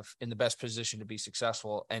have in the best position to be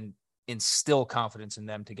successful and instill confidence in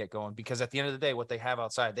them to get going. Because at the end of the day, what they have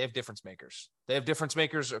outside, they have difference makers. They have difference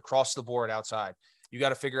makers across the board outside. You got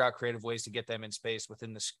to figure out creative ways to get them in space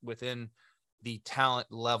within the talent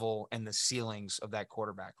level and the ceilings of that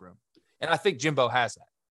quarterback room. And I think Jimbo has that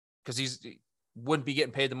because he wouldn't be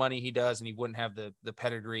getting paid the money he does, and he wouldn't have the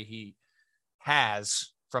pedigree he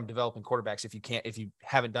has from developing quarterbacks if you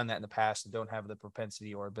haven't done that in the past and don't have the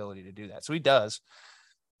propensity or ability to do that. So he does.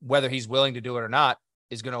 Whether he's willing to do it or not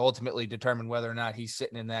is going to ultimately determine whether or not he's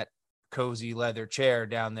sitting in that cozy leather chair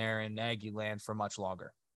down there in Aggie land for much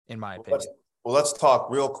longer, in my opinion. Let's talk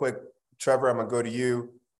real quick. Trevor, I'm going to go to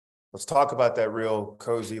you. Let's talk about that real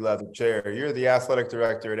cozy leather chair. You're the athletic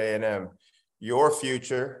director at A&M. Your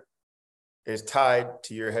future is tied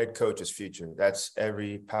to your head coach's future. That's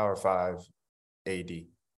every Power 5 AD.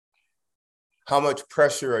 How much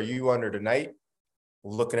pressure are you under tonight?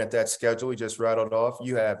 Looking at that schedule we just rattled off,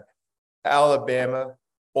 you have Alabama,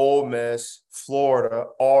 Ole Miss, Florida,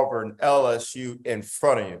 Auburn, LSU in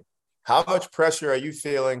front of you. How much pressure are you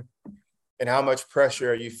feeling, and how much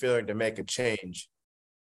pressure are you feeling to make a change,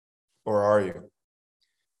 or are you?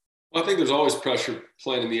 Well, I think there's always pressure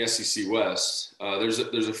playing in the SEC West. There's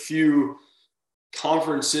a few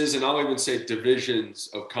conferences, and I'll even say divisions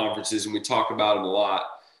of conferences, and we talk about them a lot,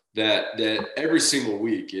 that every single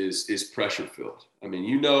week is pressure filled. I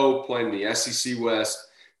mean, playing in the SEC West,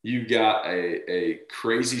 you've got a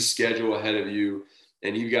crazy schedule ahead of you,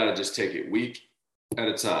 and you've got to just take it week at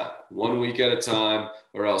a time, 1 week at a time,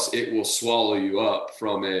 or else it will swallow you up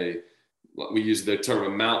from we use the term a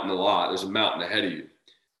mountain a lot. There's a mountain ahead of you.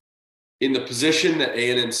 In the position that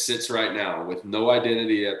A&M sits right now, with no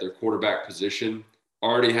identity at their quarterback position,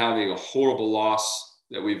 already having a horrible loss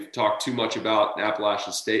that we've talked too much about in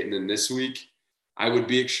Appalachian State, and then this week, I would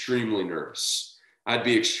be extremely nervous. I'd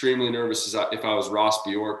be extremely nervous if I was Ross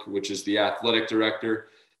Bjork, which is the athletic director,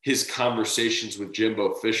 his conversations with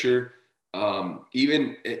Jimbo Fisher.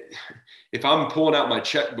 Even if I'm pulling out my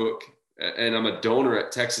checkbook and I'm a donor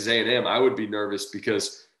at Texas A&M, I would be nervous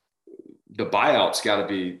because the buyout's got to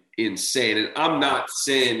be insane. And I'm not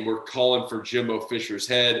saying we're calling for Jimbo Fisher's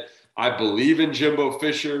head. I believe in Jimbo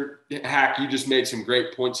Fisher. Hack, you just made some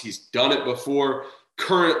great points. He's done it before.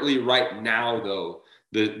 Currently, right now, though,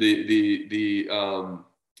 the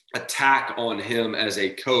attack on him as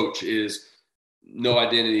a coach is no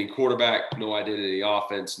identity in quarterback, no identity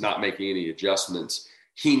offense, not making any adjustments.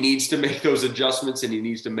 He needs to make those adjustments, and he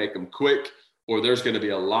needs to make them quick, or there's going to be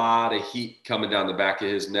a lot of heat coming down the back of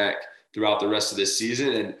his neck throughout the rest of this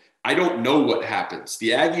season. And I don't know what happens.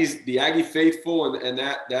 The Aggie faithful and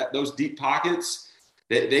that those deep pockets,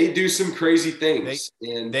 they do some crazy things.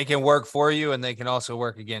 They can work for you, and they can also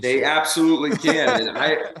work against you. They absolutely can. And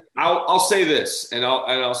I'll say this, and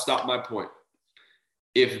I'll stop my point.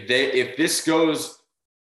 If this goes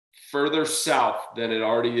further south than it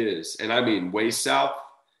already is, and I mean way south,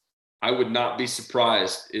 I would not be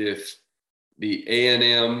surprised if the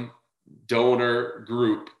A&M donor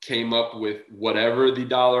group came up with whatever the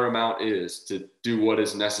dollar amount is to do what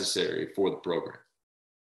is necessary for the program.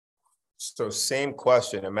 So same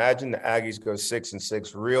question. Imagine the Aggies go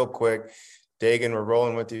 6-6 real quick. Dagan, we're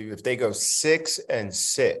rolling with you. If they go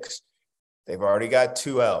 6-6, they've already got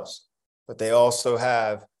 2 L's, but they also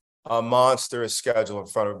have a monstrous schedule in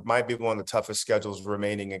front of them. Might be one of the toughest schedules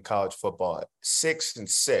remaining in college football.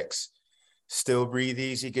 6-6. Still breathe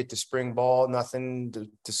easy, get the spring ball, nothing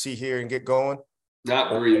to see here and get going? Not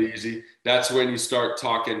breathe easy. That's when you start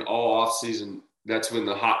talking all offseason. That's when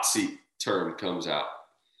the hot seat term comes out.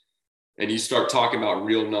 And you start talking about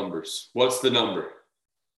real numbers. What's the number?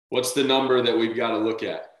 What's the number that we've got to look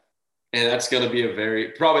at? And that's going to be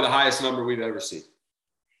probably the highest number we've ever seen.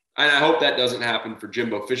 And I hope that doesn't happen for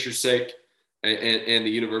Jimbo Fisher's sake and the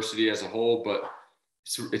university as a whole, but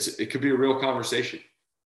it could be a real conversation.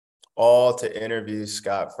 All to interview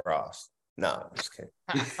Scott Frost. No, I'm just kidding.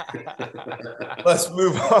 Let's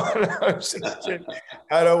move on. I'm just kidding.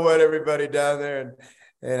 I don't want everybody down there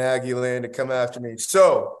in Aggie land to come after me.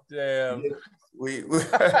 So, damn, we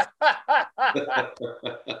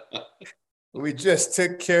just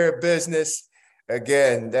took care of business.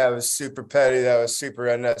 Again, that was super petty. That was super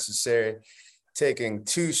unnecessary. Taking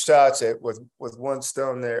 2 shots with 1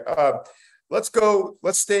 stone there. Let's go.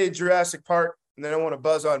 Let's stay in Jurassic Park. And then I want to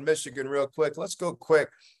buzz on Michigan real quick. Let's go quick.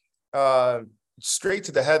 Straight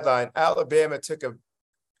to the headline. Alabama took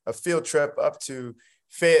a field trip up to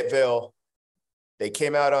Fayetteville. They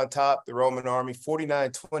came out on top, the Roman Army,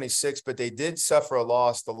 49-26, but they did suffer a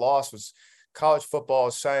loss. The loss was college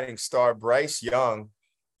football's shining star, Bryce Young,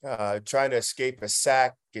 trying to escape a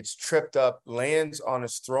sack, gets tripped up, lands on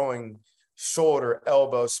his throwing shoulder,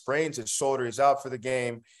 elbow, sprains his shoulder. He's out for the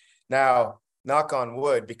game. Now, knock on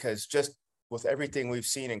wood, because just with everything we've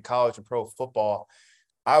seen in college and pro football,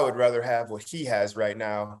 I would rather have what he has right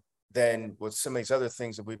now than with some of these other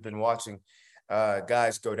things that we've been watching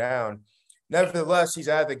guys go down. Nevertheless, he's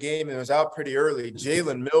out of the game and was out pretty early.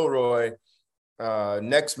 Jalen Milroy,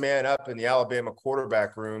 next man up in the Alabama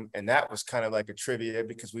quarterback room, and that was kind of like a trivia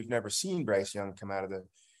because we've never seen Bryce Young come out of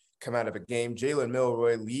a game. Jalen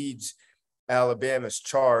Milroy leads Alabama's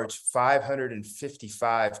charge,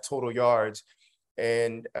 555 total yards.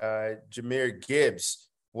 And Jahmyr Gibbs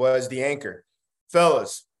was the anchor.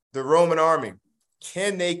 Fellas, the Roman Army,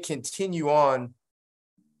 can they continue on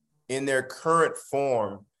in their current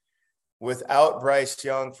form without Bryce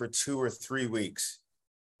Young for 2 or 3 weeks?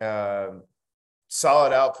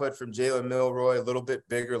 Solid output from Jalen Milroy, a little bit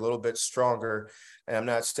bigger, a little bit stronger. And I'm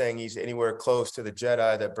not saying he's anywhere close to the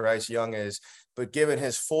Jedi that Bryce Young is, but given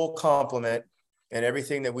his full complement and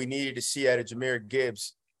everything that we needed to see out of Jahmyr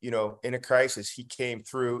Gibbs, in a crisis, he came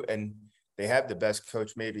through, and they have the best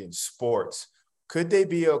coach maybe in sports. Could they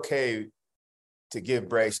be okay to give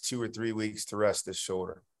Bryce 2 or 3 weeks to rest his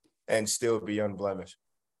shoulder and still be unblemished?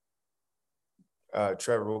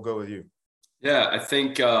 Trevor, we'll go with you. Yeah, I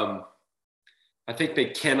think they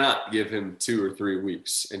cannot give him 2 or 3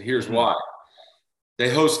 weeks, and here's why. They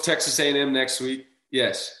host Texas A&M next week.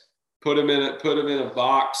 Yes, put him in a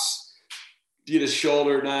box, get his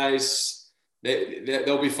shoulder nice.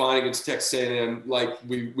 They'll be fine against Texas A&M, like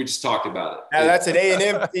we just talked about it. Now that's an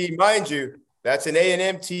A&M team, mind you. That's an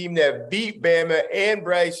A&M team that beat Bama and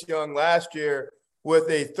Bryce Young last year with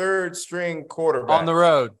a third-string quarterback on the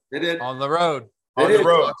road. They did on the road.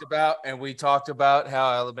 We talked about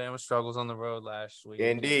how Alabama struggles on the road last week.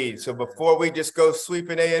 Indeed. So before we just go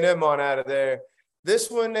sweeping A&M on out of there,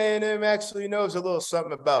 this one A&M actually knows a little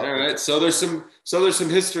something about. All right. So there's some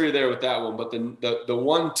history there with that one, but the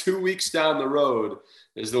one 2 weeks down the road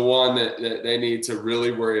is the one that they need to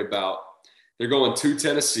really worry about. They're going to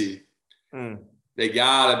Tennessee. They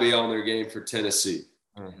gotta be on their game for Tennessee.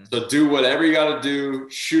 So do whatever you got to do.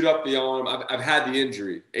 Shoot up the arm. I've had the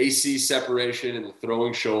injury, AC separation in the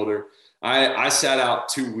throwing shoulder. I sat out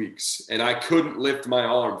 2 weeks, and I couldn't lift my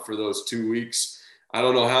arm for those 2 weeks. I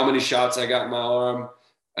don't know how many shots I got in my arm,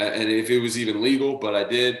 and if it was even legal, but I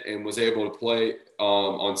did, and was able to play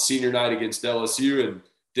on senior night against LSU, and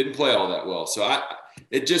didn't play all that well. So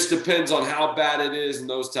it just depends on how bad it is and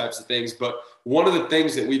those types of things. But one of the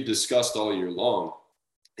things that we've discussed all year long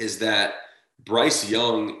is that Bryce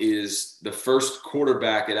Young is the first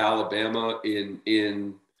quarterback at Alabama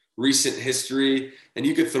in recent history. And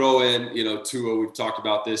you could throw in, Tua, we've talked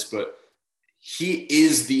about this, but he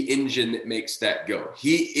is the engine that makes that go.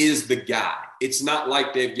 He is the guy. It's not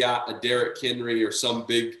like they've got a Derrick Henry or some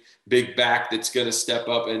big back that's going to step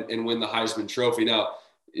up and win the Heisman Trophy. Now,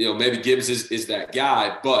 maybe Gibbs is that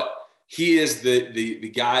guy, but he is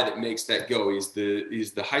the guy that makes that go. He's the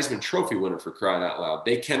Heisman Trophy winner, for crying out loud.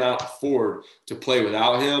 They cannot afford to play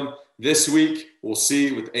without him. This week, we'll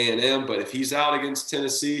see with A&M, but if he's out against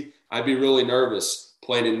Tennessee, I'd be really nervous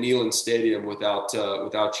playing in Neyland Stadium without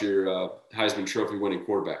your Heisman Trophy winning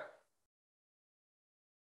quarterback.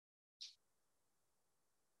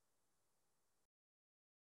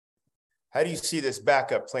 How do you see this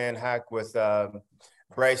backup plan, Hack, with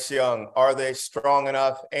Bryce Young? Are they strong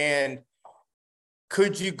enough? And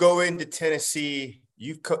could you go into Tennessee?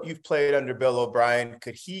 You've played under Bill O'Brien.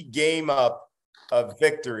 Could he game up a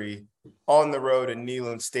victory on the road in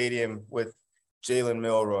Neyland Stadium with Jalen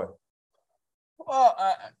Milroy? Well,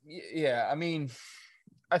 yeah. I mean,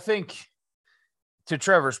 I think to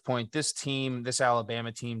Trevor's point, this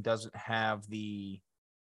Alabama team doesn't have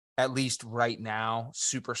at least right now,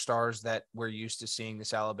 superstars that we're used to seeing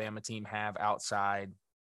this Alabama team have outside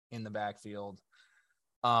in the backfield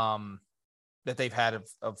that they've had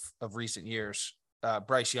of recent years.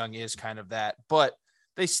 Bryce Young is kind of that, but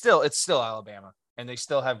it's still Alabama, and they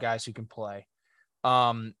still have guys who can play.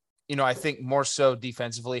 I think more so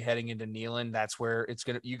defensively heading into Neyland, that's where it's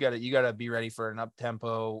going to, you got to be ready for an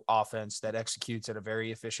up-tempo offense that executes at a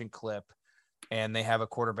very efficient clip. And they have a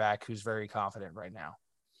quarterback who's very confident right now.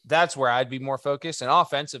 That's where I'd be more focused. And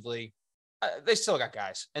offensively, they still got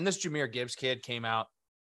guys. And this Jahmyr Gibbs kid came out,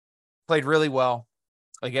 played really well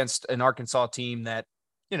against an Arkansas team that,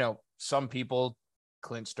 some people,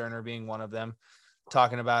 Clint Sterner being one of them,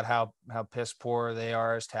 talking about how piss poor they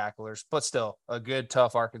are as tacklers, but still a good,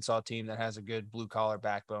 tough Arkansas team that has a good blue collar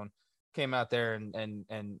backbone, came out there and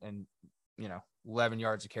 11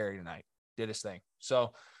 yards of carry tonight, did his thing.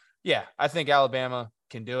 So yeah, I think Alabama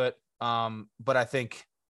can do it. But I think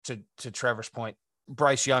to Trevor's point,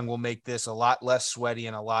 Bryce Young will make this a lot less sweaty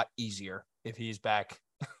and a lot easier if he's back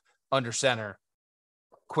under center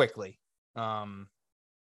quickly.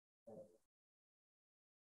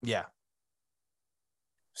 Yeah.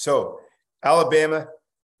 So Alabama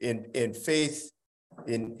in faith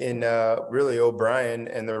in really O'Brien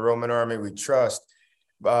and the Roman Army we trust,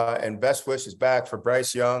 and best wishes back for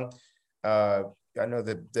Bryce Young. I know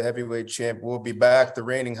that the heavyweight champ will be back. The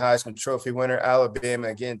reigning Heisman Trophy winner, Alabama,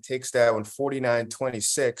 again, takes that one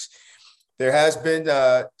 49-26. There has been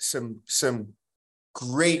some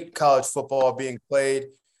great college football being played.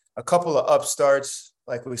 A couple of upstarts.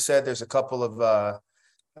 Like we said, there's a couple of,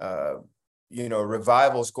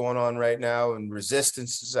 revivals going on right now, and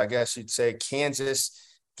resistances, I guess you'd say. Kansas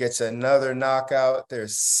gets another knockout. They're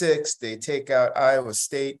 6. They take out Iowa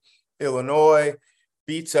State. Illinois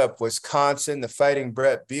beats up Wisconsin. The Fighting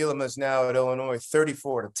Brett Bielema is now at Illinois,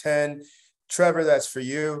 34-10. Trevor, that's for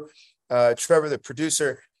you. Trevor, the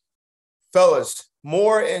producer. Fellas,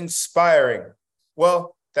 more inspiring.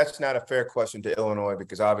 Well, that's not a fair question to Illinois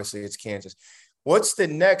because obviously it's Kansas. What's the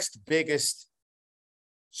next biggest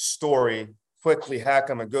story? Quickly, Hack,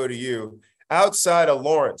 I'm going to go to you. Outside of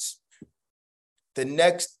Lawrence, the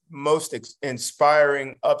next most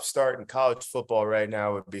inspiring upstart in college football right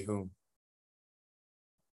now would be whom?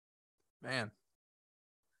 Man.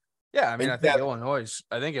 Yeah, I mean, I think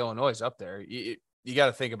Illinois is up there. You got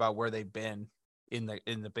to think about where they've been in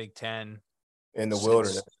the Big Ten. In the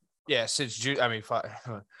wilderness. Yeah, since June. I mean,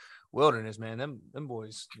 wilderness, man. Them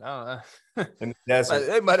boys. I don't know. In the desert.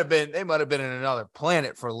 They might have been in another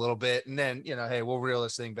planet for a little bit, and then hey, we'll reel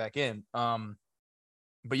this thing back in.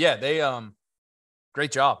 But yeah, they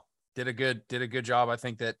great job. Did a good job. I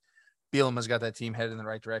think that Bielema's got that team headed in the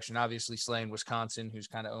right direction. Obviously, slaying Wisconsin, who's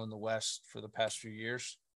kind of owned the West for the past few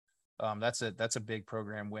years. That's a big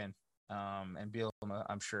program win. And Bielema,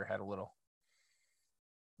 I'm sure, had a little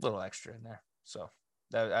extra in there. So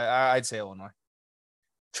I'd say Illinois.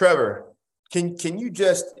 Trevor, can you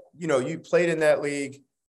just, you played in that league.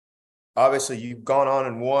 Obviously, you've gone on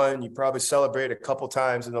and won. You probably celebrated a couple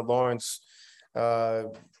times in the Lawrence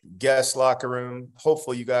guest locker room.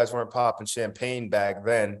 Hopefully, you guys weren't popping champagne back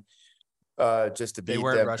then just to beat them. They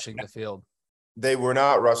weren't rushing the field. They were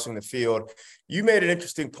not rushing the field. You made an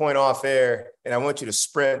interesting point off air, and I want you to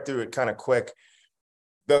sprint through it kind of quick.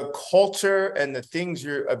 The culture and the things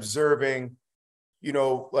you're observing,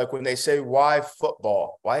 like when they say, why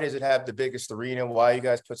football? Why does it have the biggest arena? Why you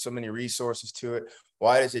guys put so many resources to it?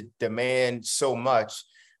 Why does it demand so much?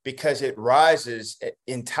 Because it rises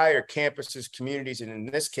entire campuses, communities, and in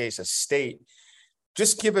this case, a state.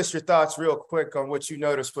 Just give us your thoughts real quick on what you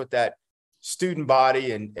noticed with that student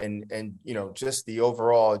body and just the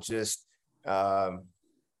overall I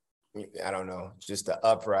don't know, just the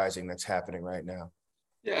uprising that's happening right now.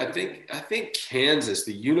 Yeah, I think Kansas,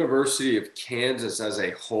 the University of Kansas as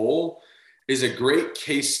a whole, is a great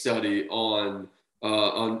case study on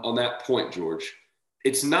that point, George.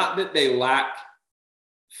 It's not that they lack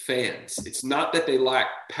fans. It's not that they lack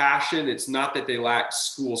passion. It's not that they lack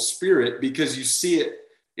school spirit, because you see it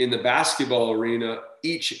in the basketball arena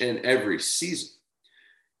each and every season.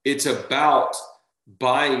 It's about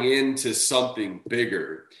buying into something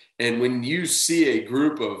bigger. And when you see a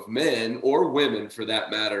group of men or women, for that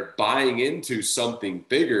matter, buying into something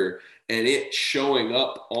bigger and it showing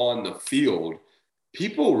up on the field,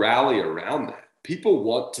 people rally around that. People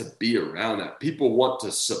want to be around that. People want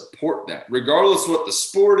to support that, regardless what the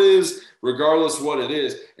sport is, regardless what it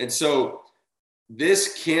is. And so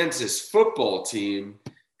this Kansas football team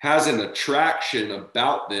has an attraction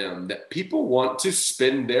about them that people want to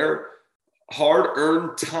spend their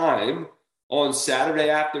hard-earned time on Saturday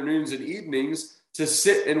afternoons and evenings to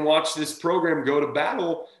sit and watch this program go to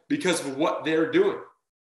battle because of what they're doing.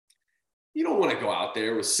 You don't want to go out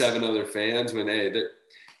there with 7 other fans when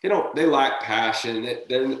they lack passion.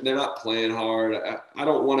 They're not playing hard. I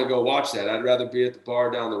don't want to go watch that. I'd rather be at the bar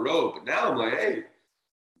down the road. But now I'm like, hey,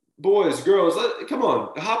 boys, girls, come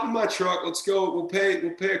on, hop in my truck. Let's go. We'll pay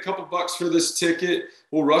a couple bucks for this ticket.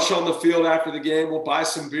 We'll rush on the field after the game. We'll buy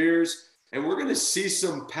some beers, and we're going to see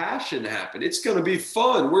some passion happen. It's going to be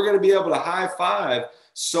fun. We're going to be able to high five,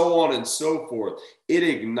 so on and so forth. It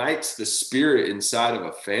ignites the spirit inside of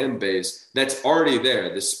a fan base that's already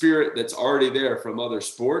there, the spirit that's already there from other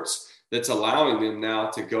sports, that's allowing them now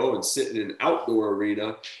to go and sit in an outdoor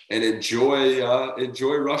arena and enjoy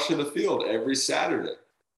rushing the field every Saturday.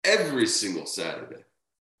 Every single Saturday.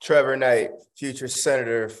 Trevor Knight, future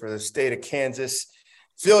senator for the state of Kansas.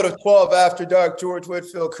 Field of 12 after dark, George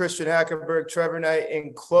Whitfield, Christian Hackenberg, Trevor Knight.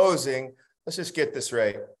 In closing, let's just get this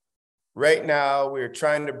right. Right now, we're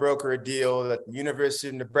trying to broker a deal that the University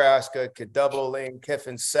of Nebraska could double Lane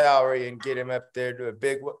Kiffin's salary and get him up there to a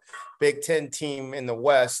Big Ten team in the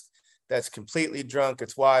West that's completely drunk,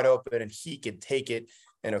 it's wide open, and he could take it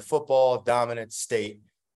in a football-dominant state.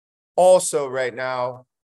 Also, right now,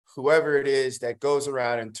 whoever it is that goes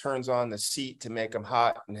around and turns on the seat to make them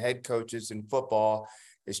hot and head coaches in football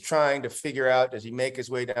is trying to figure out, does he make his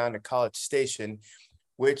way down to College Station,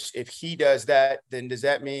 which if he does that, then does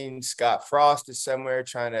that mean Scott Frost is somewhere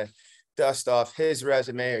trying to dust off his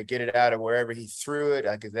resume or get it out of wherever he threw it?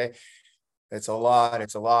 It's a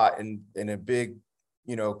lot. And in a big,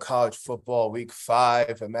 college football week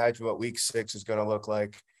 5, imagine what week 6 is going to look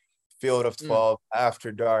like. Field of 12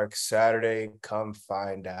 after dark Saturday. Come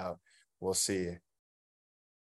find out. We'll see you.